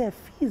mukra ne say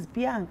fees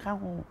bia anka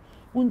ho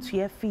unto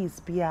your fees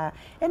bia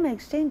and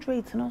exchange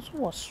rate no so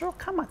was so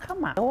kama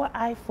or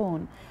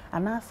iPhone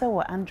and I say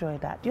what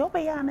Android that the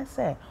obeyane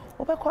say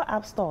obeko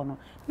app store no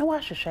na wa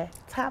hwehwe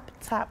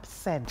tap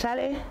send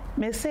Charlie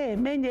me say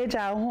menye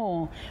ja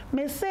ho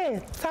me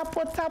say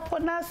tapo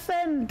na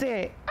send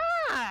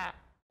ah.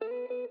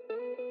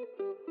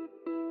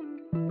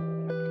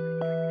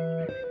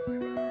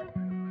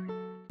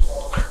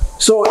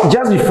 So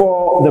just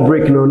before the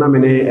break, no, na me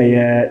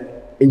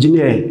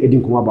engineer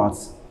Edin come about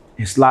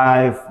his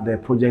life, the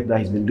project that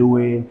he's been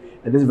doing,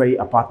 and this very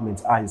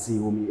apartment I see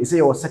me. It's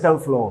your second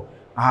floor.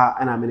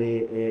 And I'm an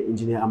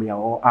engineer. I'm here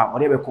or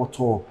whatever called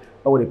tour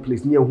over the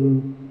place near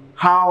whom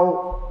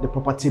how the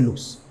property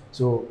looks.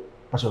 So,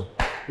 Pastor,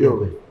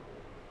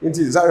 It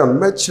is Zion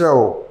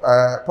metro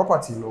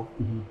property, no.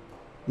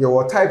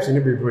 Your types in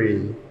the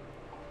brain.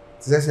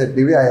 As I said,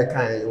 the way I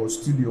can your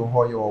studio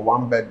or your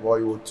 1 bed or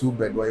your 2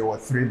 bed or your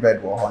 3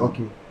 bed or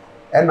okay.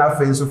 And I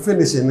think so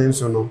finishing in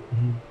so no.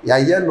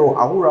 Yeah, no,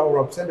 I will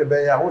upset the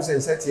bay. I was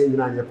in setting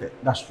in your pay.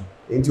 That's true.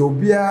 Into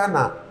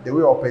Obiana, the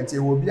way of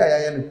painting will be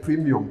a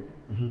premium.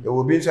 It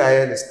will be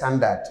a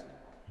standard.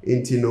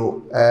 Into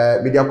no,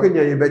 media queen,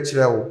 you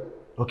bachelor.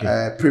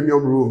 Okay.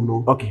 Premium room,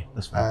 no. Okay,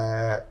 that's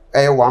fine.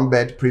 A 1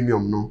 bed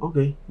premium, no.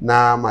 Okay.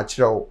 Na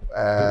material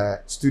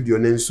studio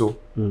nenso.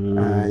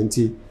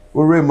 Into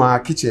my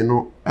kitchen,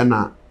 no, and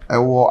I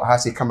war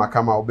has a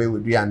kama obey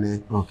with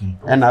Riane. Okay.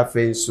 And I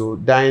think so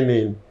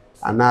dining.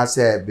 And I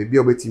said, baby,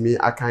 obey me,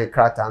 I can't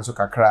crack and so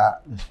kakra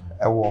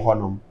a war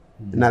honum.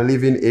 In a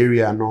living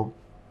area, no.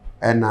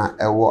 And I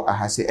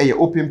has a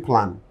open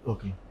plan.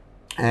 Okay.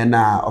 And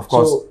of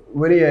course, so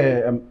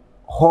when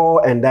hall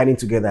and dining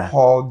together.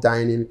 Hall,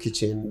 dining,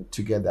 kitchen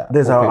together.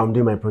 That's how I'm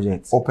doing my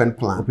project. Open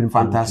plan. Open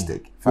plan.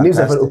 Fantastic. Okay.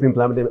 Fantastic. Open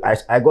plan.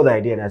 I got the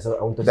idea and I said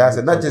I want to. That's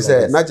it. Not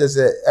just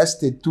a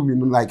estate 2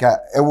 minutes like a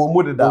will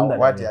move it down.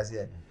 What is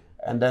here?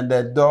 And then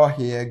the door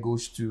here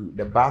goes to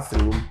the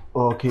bathroom.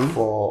 Okay.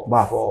 For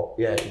bath. For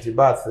it's a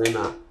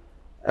bathroom.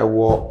 A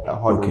wall. A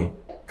hall. Okay.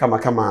 Come.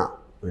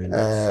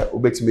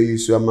 Ubeti me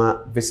use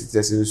ama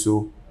visitors in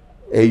so.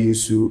 A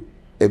use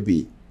a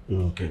B.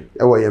 Okay.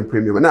 A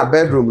premium. Now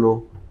bedroom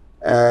no.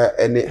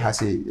 And it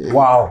has a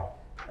wow.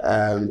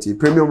 The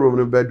premium room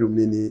no bedroom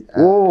nini.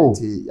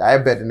 I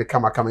bed in the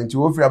come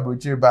into over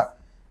a but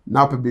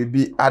now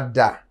baby add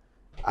that.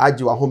 I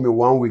do a home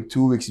 1 week,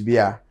 2 weeks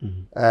beer.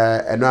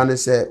 And I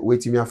say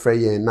waiting me a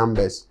free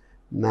numbers.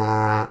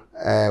 Na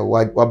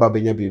what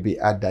babenya baby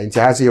add that. It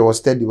has your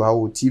steady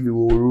TV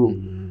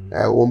room.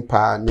 One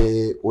pa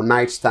ne o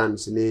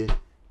nightstands ne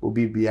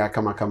obi bia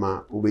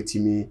kama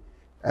ubetimi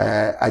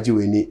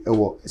ajiweni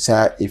ewo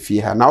sa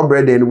efie now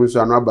bread enu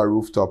so another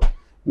rooftop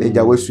na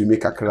ja we swim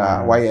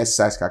kakra why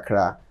exercise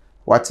kakra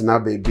what na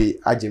baby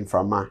ajim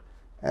frama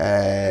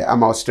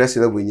ama stress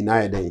level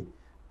nyina yeden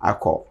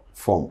akọ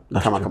form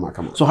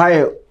kama so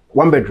high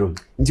 1 bedroom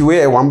nti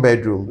we 1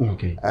 bedroom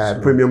okay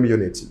premium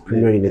unit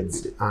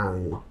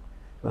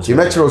the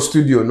metro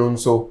studio no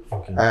so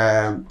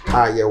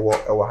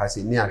has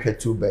a near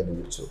 2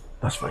 bedroom so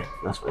that's fine.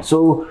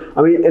 So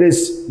I mean it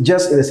is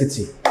just in the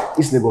city.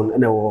 It's Legon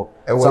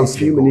and some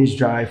few minutes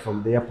drive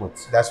from the airport.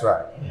 That's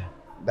right. Yeah.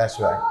 That's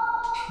right.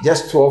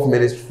 Just 12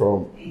 minutes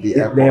from the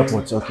airport. The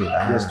airport, okay.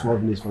 Just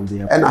 12 minutes from the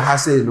airport. And I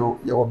say,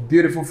 your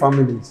beautiful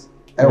families.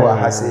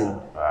 I say,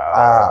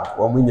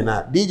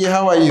 DJ,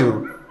 how are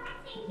you?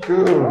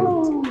 Good.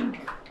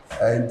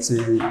 And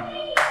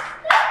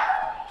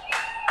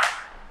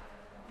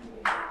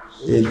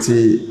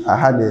I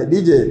had a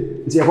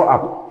DJ. It's your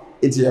app.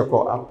 It's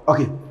your app.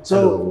 Okay.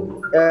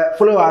 So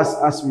follow us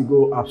as we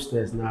go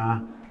upstairs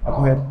now. I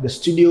go ahead the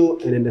studio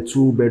and then the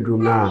 2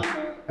 bedroom now.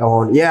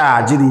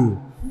 Yeah, Judy.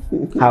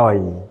 How are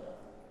you?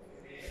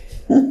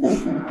 I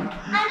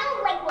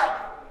don't like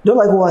noise. Don't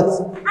like what?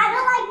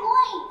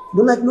 I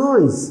don't like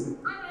noise.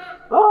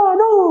 Oh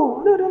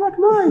no, don't like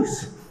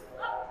noise.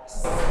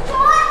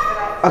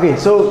 Okay,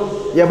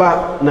 so yeah,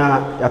 but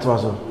nah, that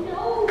was all.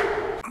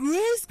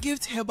 Grace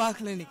Gift Herbal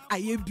Clinic.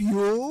 Aye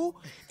bio.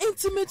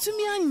 Intimate to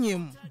me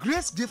anyim.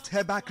 Grace Gift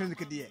Herbal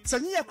Clinic dear.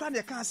 Sanya ya kwan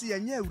ya kan se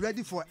ya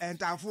ready for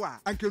entafo a.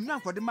 Anke nu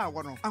ankode ma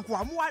wo no. Anko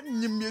amoa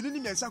nyimienu ni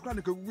mensa kwan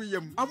na kagu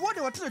yam. Abo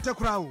de wote te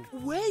kura o.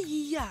 We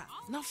yi ya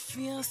na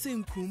fiance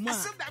nkruma.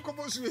 Asem da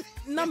kobosu.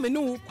 Na me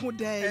no ku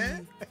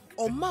dai.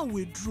 Oma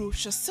wedro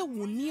hwe se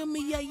wo niam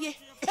yaye.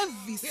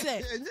 Heavy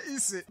say.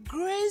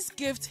 Grace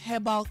Gift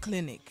Herbal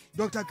Clinic.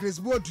 Dr. Grace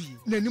Bodri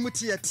na nimu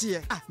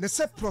tie. Na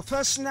se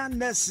professional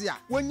nurse ya.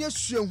 Wonye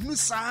suahunu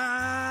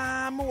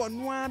saa mo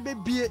wono a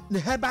bebie na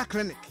Herbal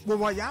Clinic.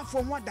 Wo ya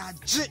fo ho da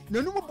je.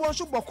 Na nimu bo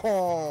so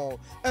boko.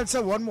 En se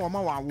won mo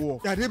ma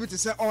wawo. Ya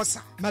diabetes say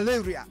ulcer,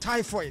 malaria,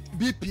 typhoid,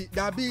 BP,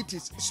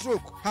 diabetes,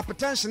 stroke,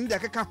 hypertension de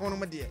akeka ho no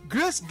mo de.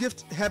 Grace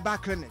Gift Herbal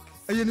Clinic.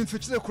 Ayenin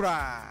fechile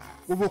kura.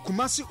 Wo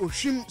Kumasi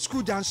Oshim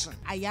School Junction.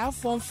 Aya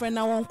phone friend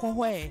na won ko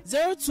ho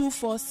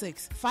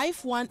 0246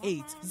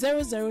 518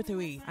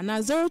 003 and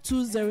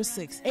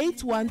 0206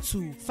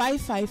 812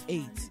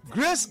 558.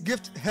 Grace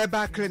Gift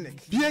Herbal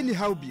Clinic. Bieni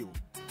how bio.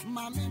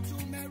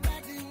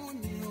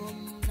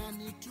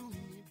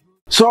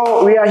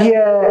 So we are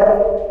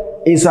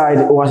here inside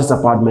Oasis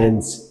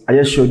Apartments. I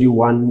just showed you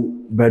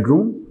 1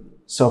 bedroom,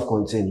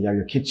 self-contained. You have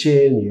your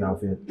kitchen, you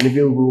have a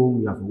living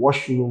room, you have a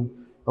washroom,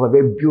 you have a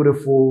very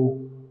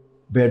beautiful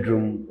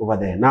bedroom over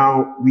there.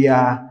 Now we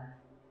are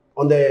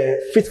on the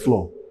 5th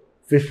floor.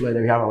 5th floor,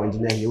 and we have our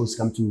engineer. He always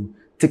come to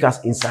take us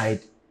inside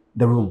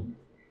the room.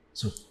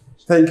 So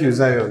thank you,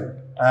 Zion.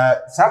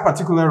 That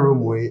particular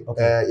room way,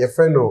 your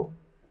friend no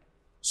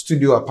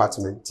studio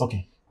apartment.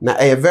 Okay. Now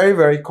a very,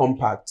 very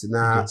compact.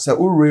 Now so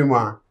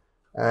urema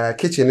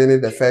Kitchen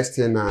in the first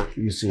thing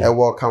You see. I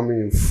will come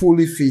in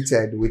fully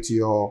fitted with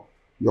your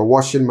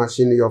washing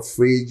machine, your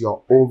fridge,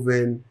 your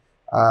oven,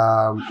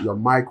 your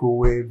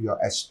microwave, your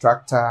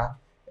extractor,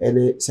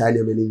 any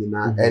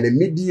and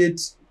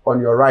immediate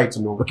on your right,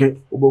 Okay.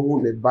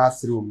 The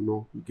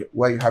bathroom,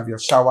 where you have your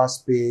shower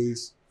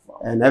space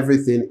and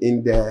everything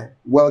in there,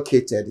 well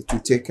catered to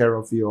take care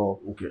of your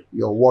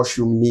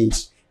washroom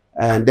needs.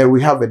 And then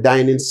we have a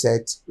dining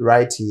set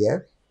right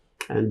here,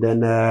 and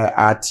then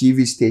our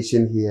TV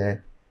station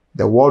here,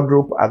 the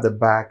wardrobe at the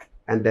back,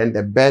 and then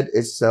the bed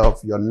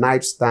itself, your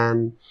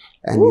nightstand,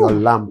 and your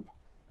lamp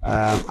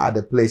at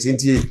the place.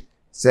 Indeed,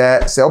 say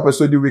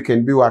episode we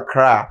can be a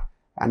cra,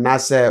 and I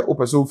say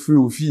episode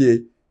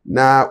free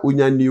na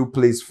unya new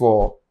place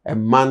for a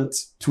month,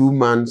 2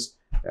 months,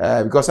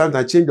 because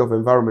sometimes change of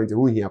environment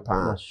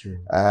That's true.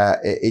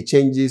 it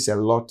changes a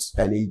lot,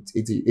 and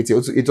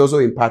it also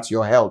impacts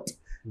your health.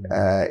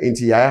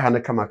 Into ya hana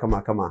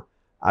kama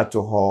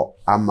ato ho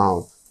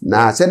amount.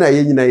 Na say na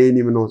ye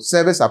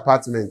service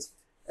apartment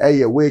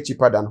way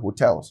cheaper than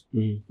hotels.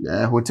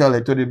 Hotel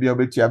it to be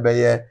able to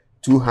be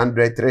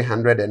 200,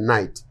 300 a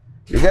night.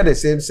 You get the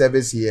same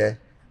service here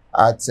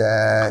at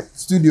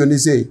studio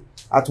say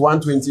at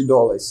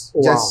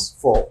 $120 just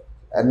for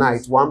a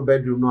night, 1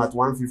 bedroom at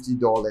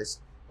 $150,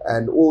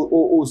 and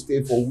all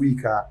stay for a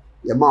week.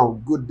 The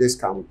amount good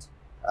discount.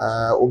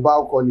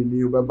 Balcony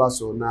new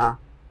so now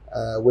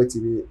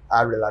waiting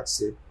I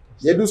relax it.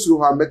 You do through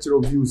her metro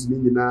views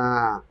in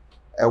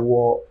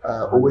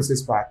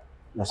Oasis Park.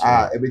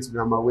 A bit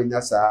when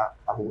that's a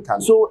home.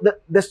 So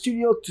the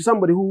studio, to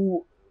somebody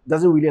who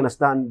doesn't really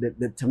understand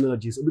the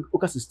terminologies,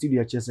 because the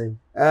studio saying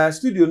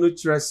studio no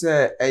trust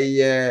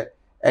a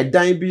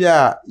dime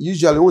beer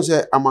usually won't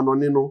say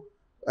amanonino.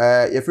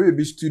 If we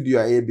be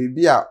studio, a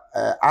baby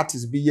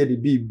artist be the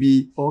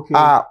BB or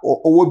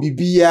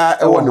BB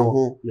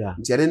no yeah.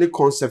 Any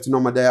concept no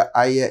matter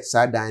I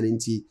side dining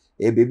tea,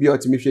 a baby or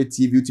to me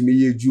TV to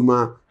me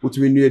Juma, to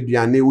me new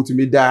Diane, to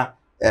me da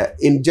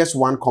in just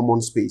one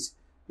common space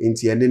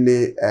into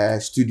any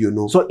studio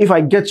no. So if I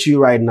get you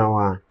right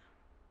now,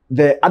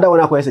 the other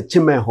one is a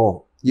chimney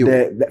hall.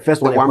 The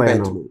first one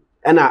bedroom.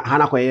 And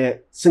Hana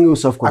single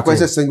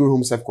self-contained. I single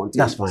room self-contained.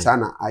 That's fine.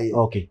 Sana,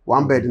 okay.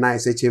 1 bed na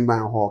is a chamber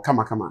and hall.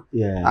 Kama.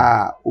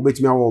 Yeah.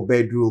 Ubet me our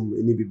bedroom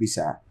in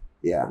Ibisa.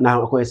 Yeah.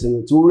 Now, of course,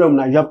 2 room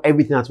now you have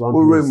everything at one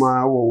place.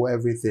 Room,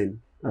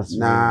 everything. That's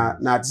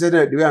na say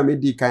that the way I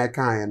made the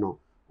kaya no.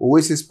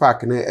 Oasis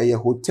Park na a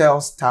hotel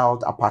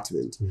styled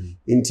apartment.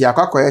 Inti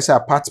akwa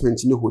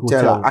apartment in the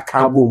hotel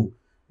akabum.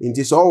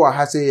 Inti so wa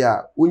hase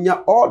ya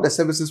unya all the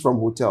services from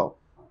hotel.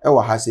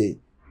 Ewa hase.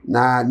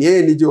 Na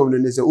niye ni jo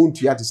no say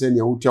untu ya te say ne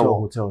hotel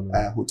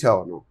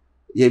no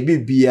ye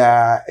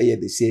bibia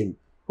the same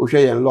o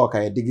hwe ye lock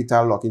a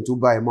digital lock into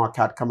buy more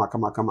card kama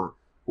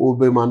o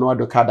be manual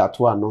do card at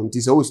one no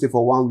nti say o stay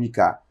for 1 week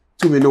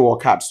 2 me no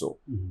card so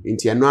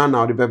nti eno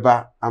na o de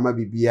beba ama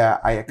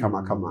bibia aye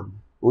kama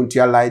untu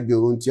ya light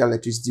bill untu ya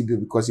electricity bill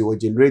because your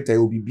generator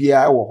o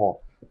bibia wo ho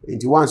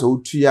nti once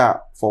o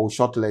tua for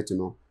short let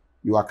no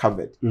you are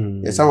covered.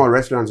 Some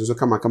restaurants also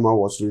kama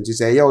was nti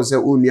say ye o say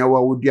onua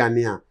wa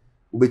oduane a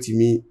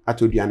ubetimi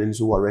atodiane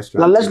nso wa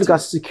restaurant. Now let's look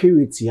at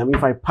security. I mean,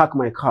 if I park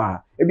my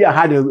car, maybe I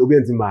had a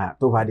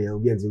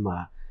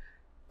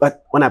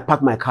but when I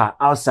park my car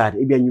outside,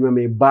 maybe you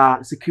may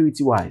bar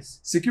security wise.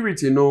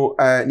 Security no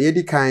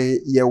needi kan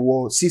ye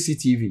wo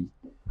CCTV.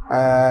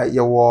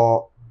 Ye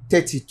wo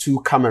 32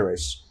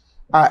 cameras.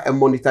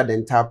 Monitor the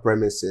entire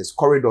premises.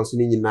 Corridors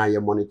ni nyina ye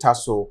monitor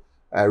so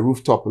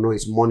rooftop no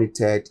is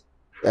monitored.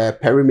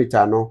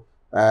 Perimeter no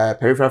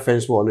peripheral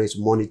fence wall no is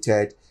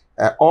monitored.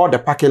 All the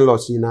parking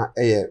lots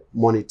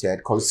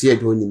monitored,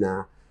 concierge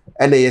na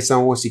and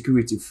some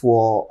security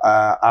for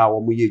our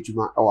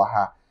muyejuma or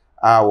ha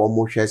our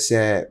mo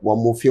say one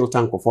more fuel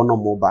tank for no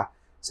moba.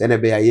 Send a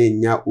be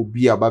nya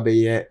ubi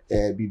ababe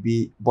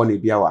bibi bonny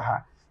biawa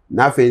ha.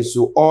 Nothing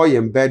so all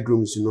your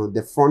bedrooms,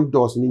 the front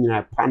doors ni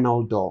a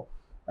panel door.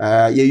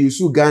 Ye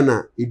yusu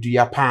Ghana,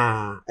 iduya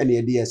pa any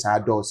ideas are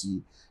doors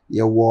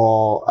ye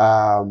war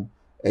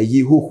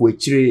ye who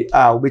chiri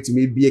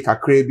wetimi bie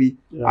kakra bi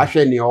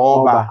ahwe ne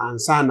oba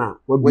ansana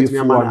wetimi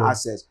amana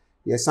access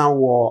ye san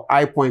wo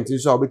eye point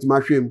nso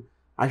wetimi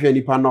ahwe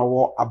nipa na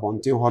wo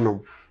abonten honom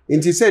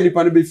nti say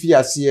nipa no be fi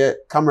ase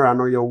camera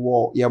no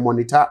ye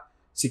monitor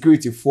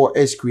security for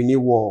a screen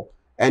wo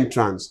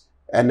entrance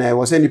and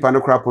was say nipa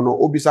no crap no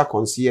obisa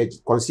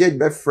concierge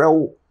be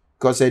frɛ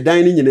because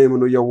dining nyina mu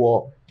no ye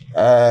wo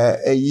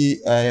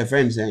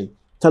friends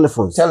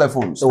telephones.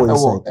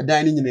 A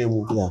dining in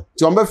name. Yeah.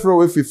 To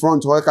throw if you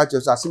front or catch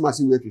us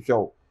as we to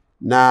show.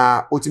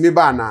 Na otimi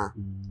ba na.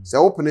 Se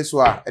open this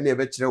one and you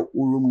bet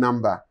room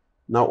number.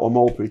 Now or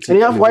more operating. And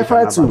you have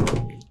Wi-Fi too.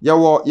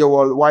 Your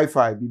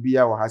Wi-Fi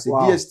BBA has a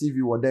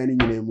DSTV or dining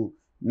in name.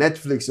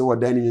 Netflix or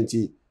dining in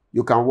tea.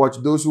 You can watch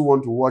those who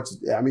want to watch.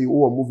 I mean,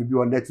 who movie be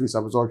on Netflix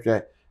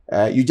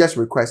you just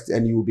request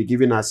and you will be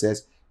given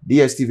access.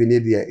 DSTV in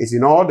India is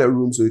in all the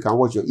rooms, so you can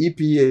watch your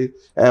EPA,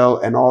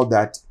 and all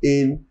that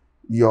in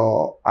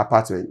your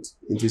apartment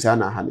in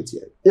Tisana Hanity.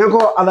 You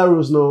got other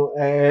rooms no.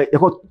 You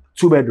got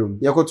 2-bedroom.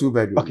 Yeah, got 2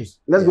 bedrooms. Okay,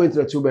 let's go into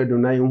the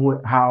 2-bedroom now. You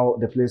know how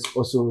the place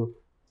also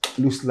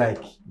looks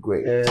like.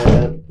 Great.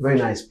 Very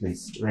nice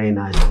place. Very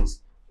nice place.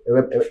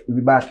 We'll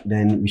be back.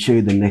 Then we show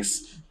you the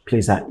next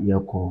place at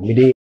Yoko.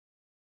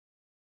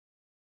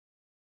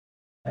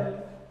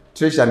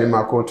 Trisha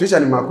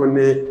Nimako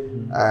ne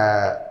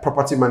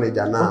property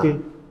manager na. Okay.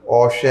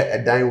 Or share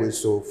a dine with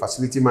so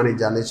facility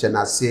manager nation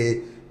I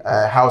say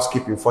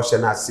housekeeping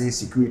function I say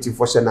security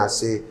function I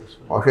say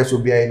or share so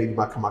be any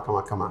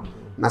kama.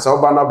 Na sa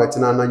oba na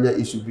betina na nya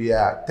issue be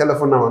a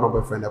telephone number no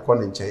be friend e call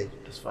nchen.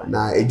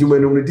 Na edwuma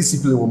no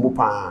discipline wo mu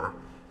pa.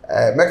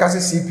 Make us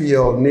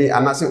CPL ne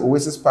anase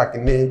Oasis Park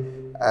ne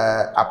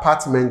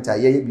apartment a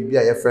ye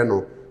bibia ye friend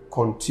no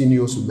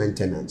continuous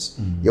maintenance.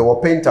 Ye wo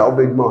painter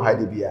obeduma ha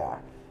de bia.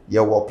 Ye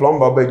wo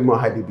plumber obeduma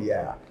ha de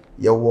bia.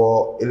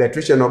 Your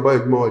electrician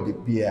about more the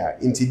beer.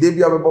 Inti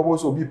debut of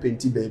bubbles will be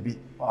painted baby.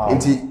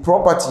 Inti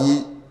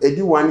property,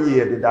 1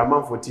 year the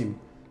demand for team.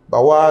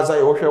 But was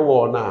I also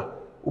war now?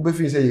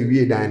 Ubefi say you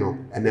be dino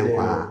and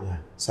then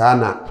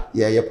sana,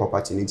 yeah,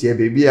 property. Inti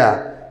baby,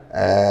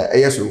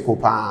 yes,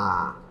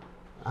 copa.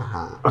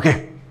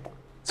 Okay,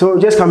 so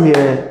just come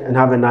here and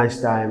have a nice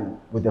time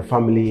with the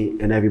family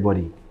and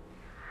everybody.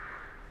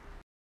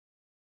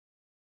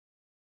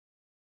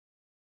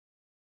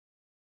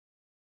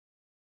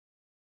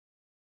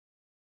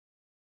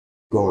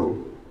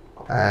 Gone.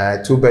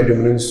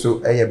 2-bedroom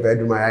so a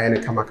bedroom I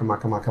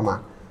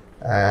kama.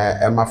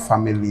 Emma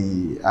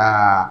family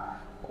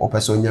or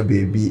personal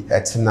baby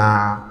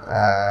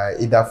etna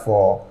either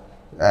for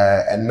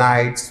a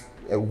night,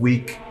 a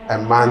week, a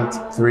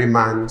month, 3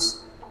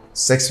 months,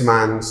 6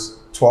 months,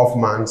 12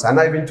 months, and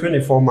even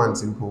 24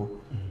 months in pool.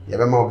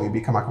 Yabema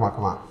baby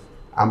kama.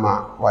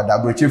 Ama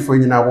wadabrichi for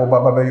you now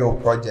baba your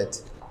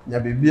project.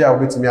 Nya baby a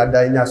wait me a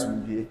die nya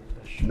sumdie.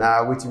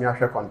 Na wait me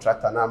a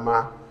contractor na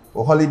ma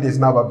holidays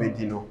now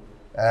babedi no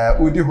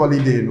we do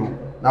holiday no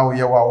now we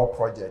have our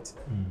project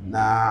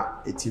na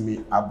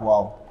etimi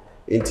aboa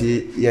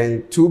enti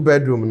yen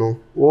 2-bedroom no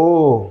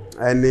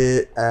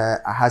ene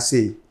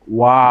ahase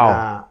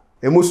wow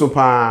emuso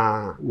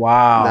pa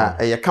wow na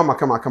eye kama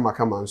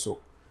nso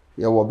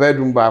ye wo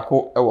bedroom ba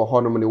ko e wo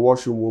honom ne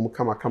washroom wo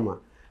kama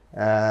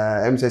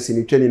MSC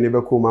ni training ne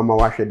be ko mama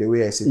wahwe the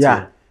way I sit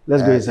yeah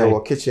let's go inside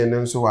our kitchen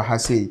nso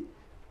ahase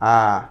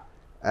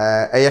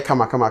eye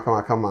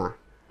kama.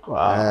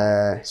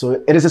 Wow. So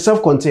it is a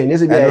self-contained.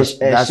 This is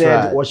a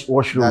shared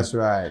washroom. That's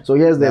right. So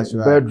here's the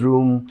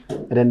bedroom,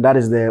 and then that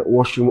is the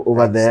washroom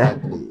over there.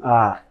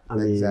 I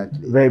mean,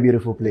 very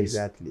beautiful place.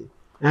 Exactly.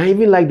 And I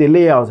even like the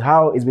layout,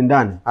 how it's been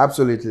done.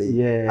 Absolutely.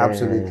 Yeah.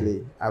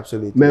 Absolutely.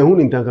 Man, who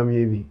didn't come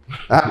here?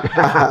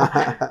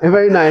 A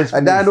very nice.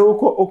 And then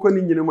oko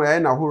ni nyine mo ya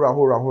na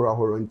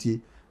hora nti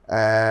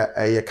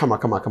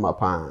kama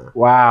pa.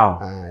 Wow.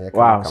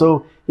 Wow.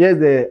 So here's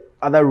the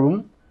other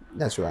room.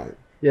 That's right.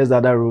 Here's the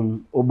other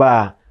room.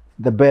 Oba,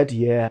 the bed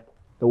here,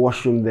 the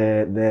washroom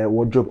there, the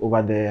wardrobe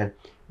over there.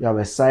 You have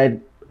a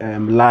side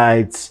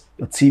lights,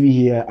 your TV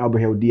here, I'll be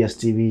here with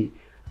DSTV.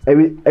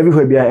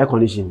 Everywhere be air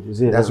conditioning. You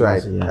see? That's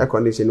right. Yeah. Air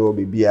conditioning will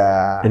be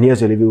and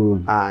here's your living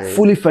room.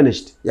 Fully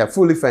furnished. Yeah,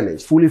 fully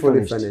furnished. Fully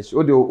furnished.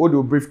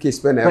 Odo briefcase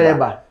pen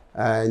ever.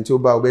 Into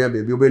ba obe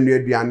baby obe nu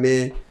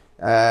aduane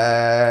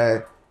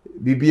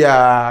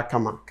bibia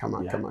kama.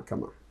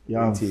 You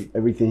have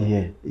everything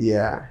here.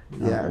 Yeah.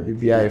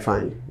 BBI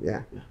fine.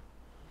 Yeah.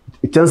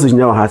 It turns to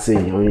now has say. I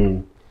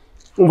mean,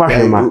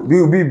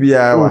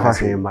 BBI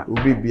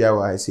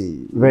was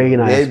very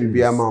nice. Yeah,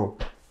 BBI man.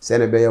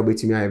 Send a bay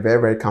between me.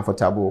 Very, very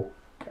comfortable.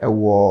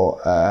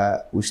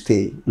 We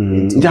stay.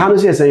 How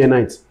much you say a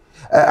night?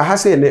 I have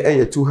say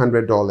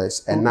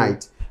 $200 a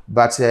night.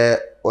 But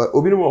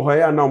Obino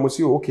Hoya now must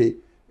you okay.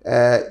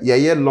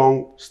 Yeah,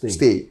 long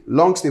stay.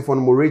 Long stay for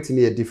more rating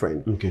here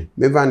different. Okay.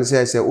 Maybe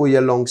say, oh yeah,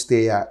 long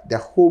stay. The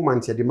whole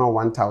month you demand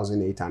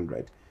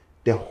 1,800.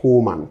 The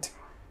whhole month.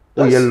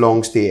 Oh yeah,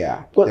 long stay.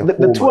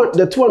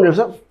 The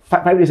 200.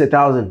 5 days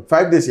 1,000.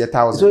 5 days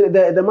 1,000. So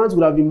the month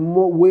would have been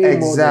way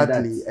more than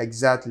that.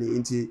 Exactly.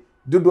 Into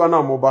do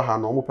na mobile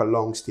hand or per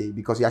long stay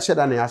because you share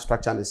that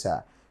structure and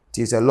say it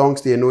is a long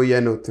stay. No year,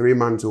 no 3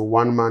 months or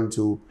 1 month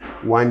to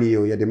 1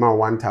 year. You demand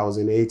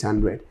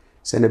 1,800.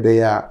 Send a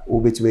bear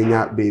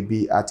ubitmenya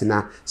baby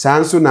atina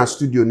sanso na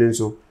studio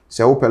nenso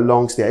say open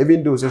long stay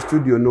even though the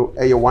studio no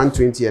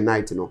 120 a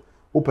night no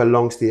open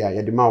long stay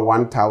ya demand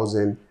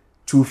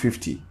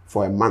 1,250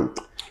 for a month.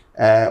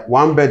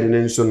 One bed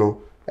nenso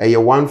no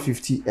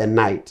 150 a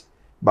night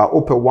but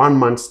open 1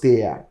 month stay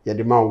ya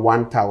demand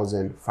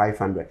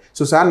 1,500.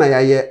 So sana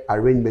ya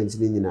arrangements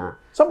ni nyina.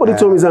 Somebody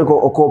told me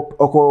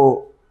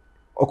zanko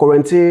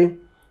rente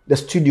the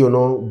studio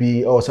no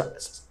be or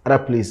other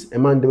place a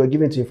man they were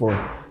giving to him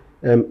for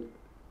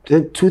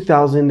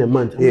 2,000 a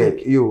month. Yeah,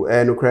 you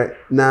no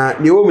correct. Na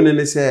the woman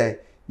they say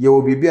you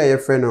will be your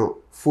friend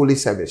fully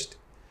serviced.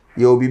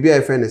 You will be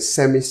your friend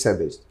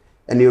semi-serviced,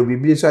 and you will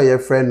be so your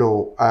friend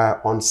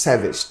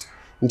unserviced.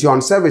 Into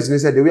unserviced, they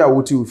said the way I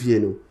would you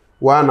feel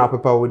one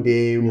up one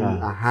day,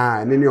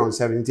 and then you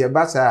unserviced. Into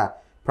a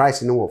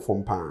price no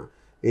from pan.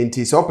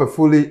 Into so up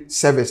fully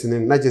serviced,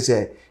 and not just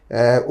say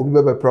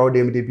obi be proud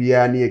dem de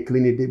bia na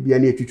clinic de bia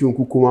na etwetwe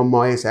nkuku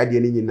mama e sa de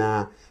ni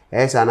nyina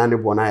esa na ne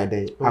bona e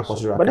den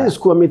akosoro. But this is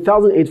cool. I mean,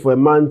 1,008 for a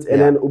month,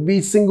 and then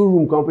obi single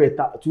room compare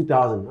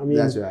 2,000. I mean,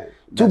 that's right.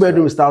 Two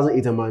bedrooms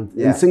 1,008 a month.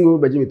 And single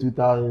bedroom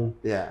 2,000.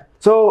 Yeah.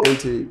 So,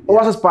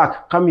 what's a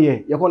spark? Come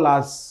here. You call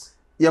last.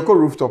 You call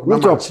rooftop.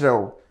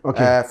 Rooftop.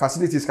 Okay.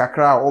 Facilities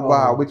kakra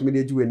oba wait me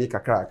dey do any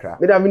kakra.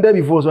 But I've been there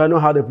before, so I know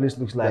how the place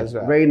looks like. That's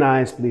right. Very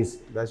nice place.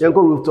 You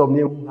call rooftop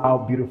near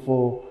how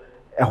beautiful.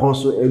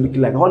 Also look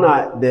like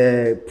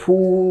the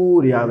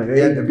pool. They have a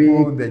very the big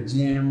pool, the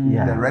gym,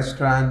 the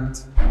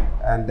restaurant,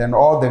 and then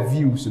all the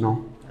views.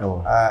 You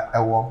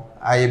know.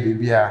 Aye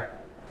baby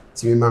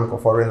Timmy man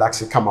for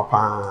relax come up.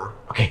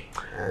 Okay.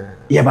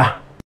 Yeah,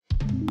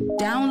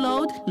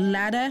 Download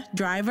Ladder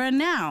Driver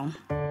now.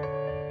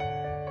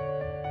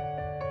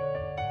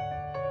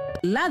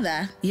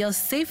 Ladder, your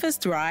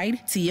safest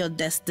ride to your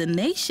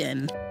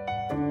destination.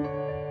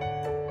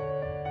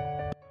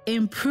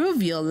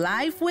 Improve your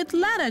life with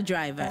Ladder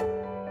Driver.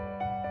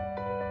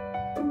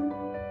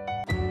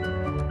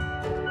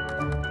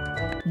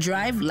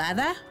 Drive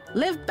Ladder,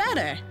 live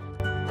better.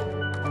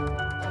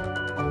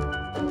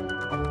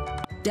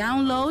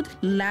 Download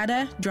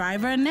Ladder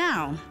Driver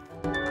now.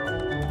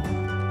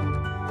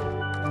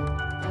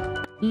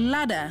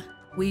 Ladder,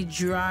 we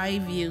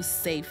drive you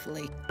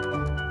safely.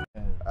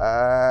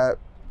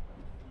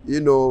 You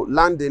know,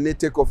 landing and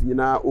take off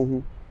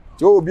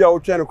so be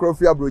out trying to cross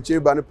your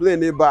broche but the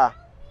plane bar.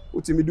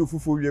 Utimi do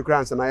fufu your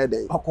crans and I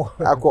day. Ako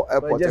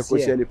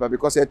airport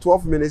because a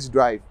 12 minutes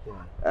drive.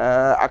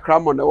 Accra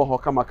on the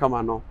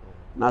kama no.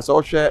 Na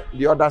so share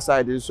the other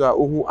side is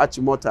uhu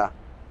achimota.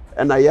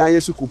 And I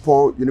yesu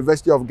coupon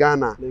University of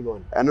Ghana.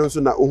 Legon. And also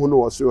na uhu no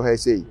was so he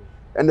say.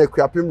 And the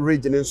Kwapim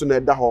region nso na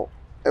da ho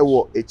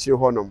ewo echire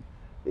honom.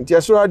 Nti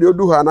eso radio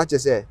do ha na che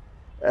say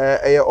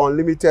a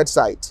unlimited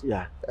site.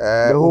 Yeah.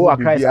 The whole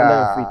Accra is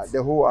under feet.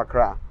 The whole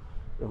Accra.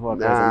 The whole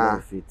Accra is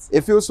under feet.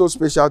 It feels so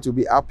special to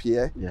be up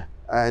here. Yeah.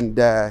 And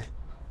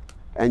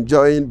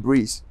enjoying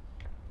breeze.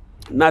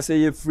 Na say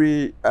you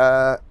free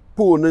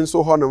pool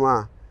nso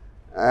honom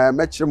a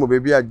metchire mo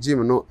baby a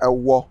gym no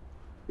ewo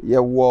ye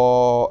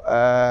wo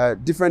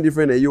different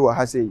you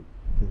ha say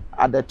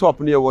at the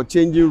top near wo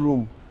changing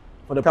room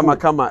for the kama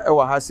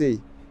ewo ha say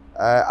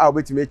I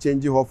will be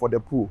changing her for the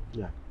pool.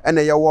 Yeah. And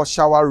then you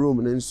shower room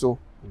and so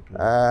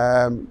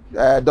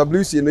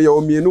WC no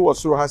you mienu was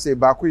so ha say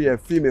baako ye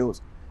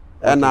females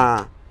and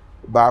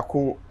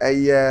baako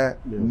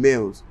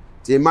males.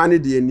 The money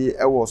the ni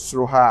ewo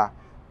soro ha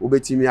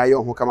obetimi aye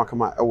ho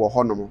kama ewo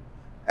honom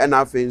and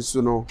afen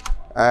so no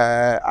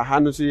aha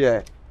no so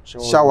ye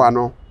shower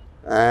no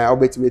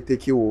obetimi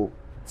take you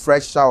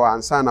fresh shower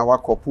and sana wa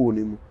pool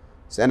ni mu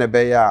se na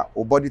be ya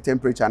o body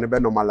temperature na be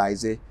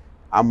normalize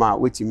ama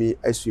wetimi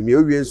asumi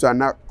owie nso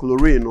ana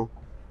chlorine no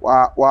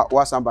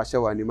wa samba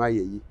shower ni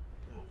mayeyi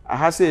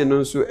aha say no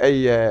nso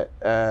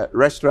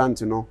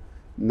restaurant no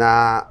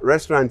na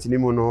restaurant ni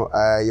mu no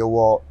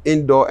your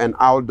indoor and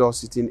outdoor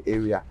sitting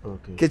area.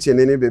 Okay. Kitchen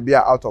ni baby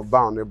out of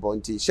bound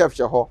bonti chef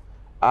sheho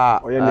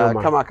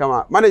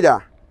kama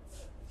manager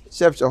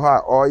chef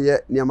sheho oye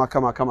niama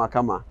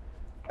kama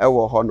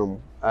ewo honom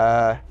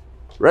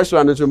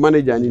restaurant nso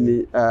manager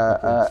ni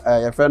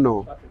ya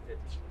feno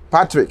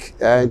Patrick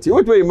nti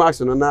what way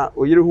max no na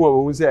oyire hu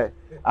owo say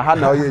aha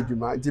na oye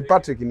adwuma nti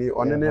Patrick ni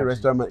onene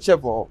restaurant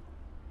chef ho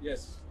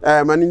yes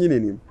mani nyini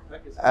ni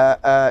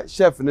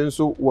chef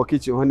nso wo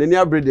kitchen ho nani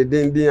abrede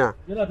den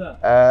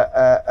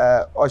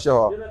a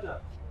osho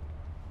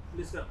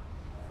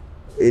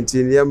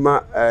nti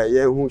niema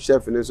ye hu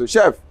chef nso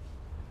chef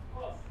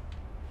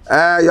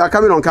you are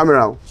coming on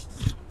camera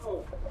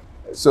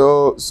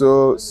so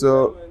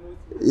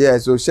yeah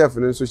so chef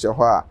nso she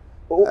ho a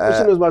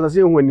Ocean was about to say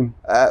who him.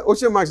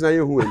 Ocean Max na ye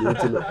hu ani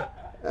nti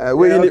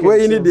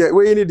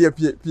we need the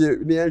pie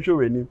ni enhwe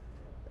wani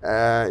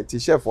ti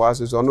chef wa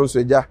so no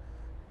so ja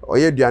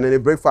oye duane ne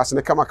breakfast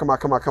ne kama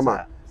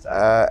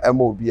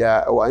emo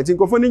bia nti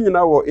nkofo ni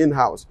nyina wo in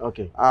house.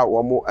 Okay.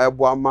 Wo mo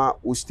ebo ama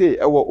we stay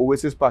wo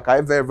Oasis Park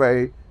I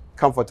very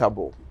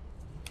comfortable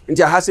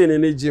nti ha se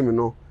ne gym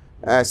no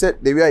say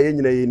the way ye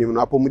nyina ye nim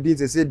no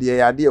apomudin se de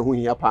ya de hu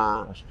hia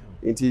pa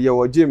nti ye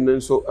wo gym ne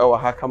nso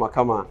ha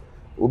kama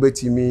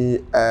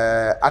obetimi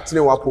atene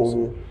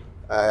wapon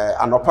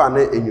anopa na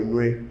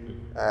enyumre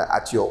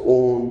at your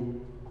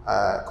own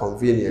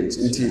convenience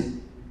nti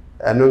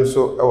eno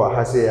nso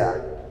ha se ya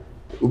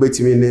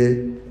obetimi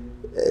ne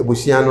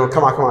ebusia no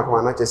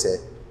kama na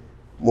chese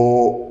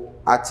mo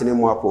atene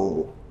mo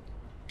apon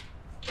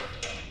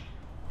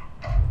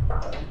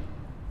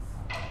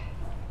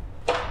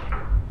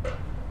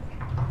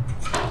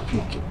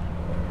okay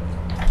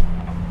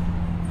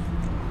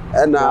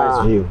and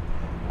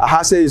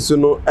aha say so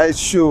no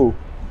show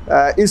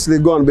is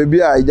Legon baby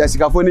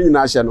Jessica for ni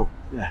nyina hye no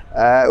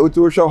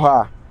otu hwo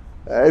ha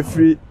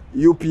every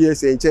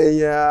UPS enchen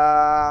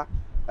ya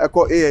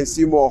eko ANC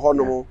mo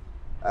hono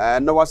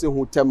na wase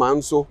hu tema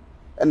nso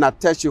na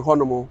touch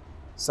hono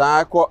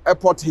sa eko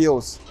Airport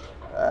Hills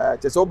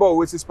chese oba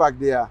Oasis Park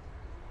there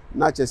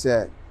na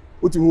chese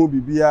otu hu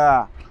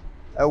bibia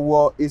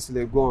ewo is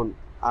Legon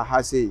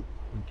aha say.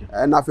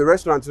 And after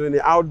restaurant in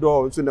the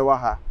outdoor nso na wa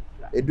ha.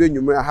 Edu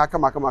enyumre ha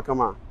kama.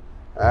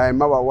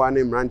 Ma wa wa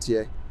ne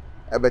mrantie.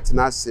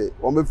 Ebetina se.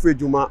 O me free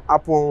dwuma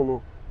apon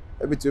no.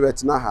 Ebetu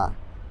betina ha.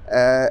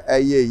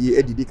 Yi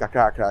edidi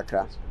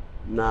kakra.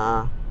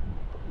 Na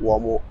wo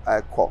mo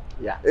ko.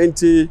 Yeah.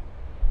 Enti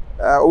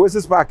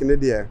Oasis Park in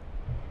there.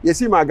 You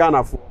see my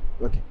Ghana for.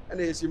 Okay. And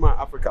you see my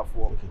Africa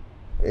for. Okay.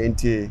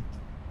 Enti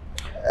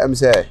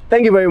say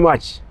thank you very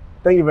much.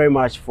 Thank you very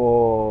much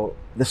for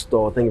the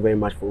store. Thank you very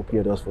much for opening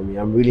your doors for me.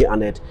 I'm really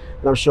honored.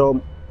 And I'm sure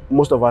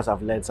most of us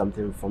have learned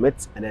something from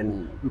it. And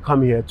then we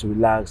come here to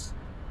relax,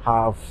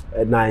 have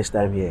a nice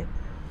time here.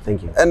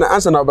 Thank you. And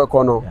answer now,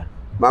 Bekono. Yeah.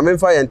 My main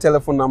fire and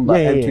telephone number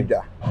and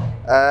Twitter.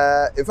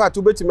 In fact,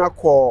 you better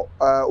call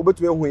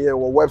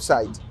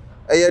website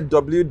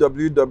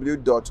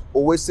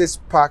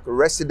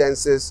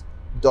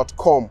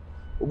www.oasisparkresidences.com.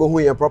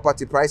 Your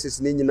property prices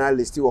in Indian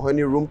list or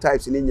any room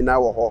types in Indian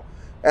hour.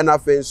 And I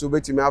think so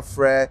better me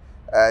afre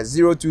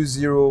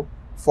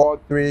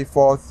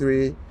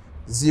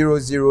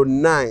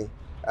 020-4343-009.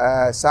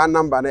 Sa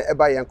number na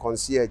eba yen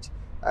concierge.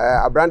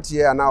 Abranti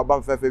here na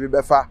oba fefe bi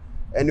befa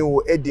eni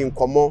wo edin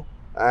komo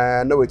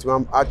na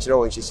wetima akire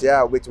won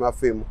hihia wetima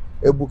fam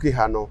ebuki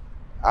ha no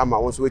ama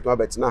won so wetima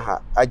betina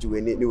ha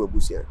ajiweni ni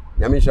webusia.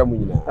 Nyame hwa mu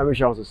nyina. Nyame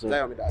hwa so.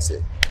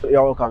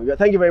 You're welcome.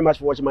 Thank you very much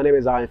for watching. My name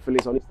is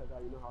Zionfelix on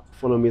Instagram. You know how to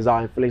follow me,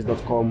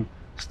 Zionfelix.com.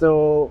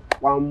 Still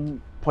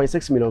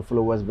 1.6 million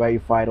followers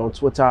verified on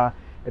Twitter.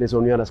 It is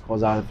only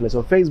 _Zionfelix.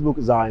 On Facebook,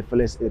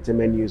 Zionfelix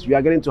Entertainment News. We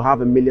are getting to have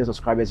 1 million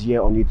subscribers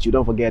here on YouTube.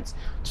 Don't forget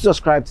to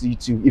subscribe to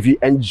YouTube if you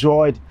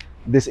enjoyed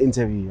this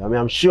interview. I mean,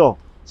 I'm sure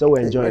so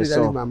we enjoy it.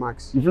 So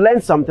you've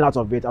learned something out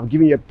of it. I've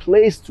given you a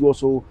place to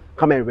also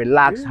come and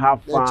relax,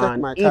 have fun, check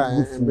my eat car good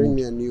and food. bring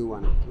me a new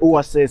one.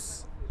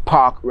 Oasis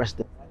Park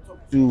Restaurant.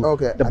 To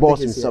the boss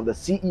himself, the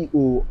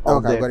CEO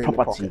of the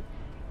property,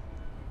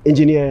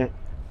 Engineer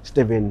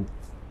Stephen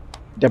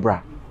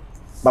Deborah.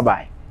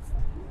 Bye-bye.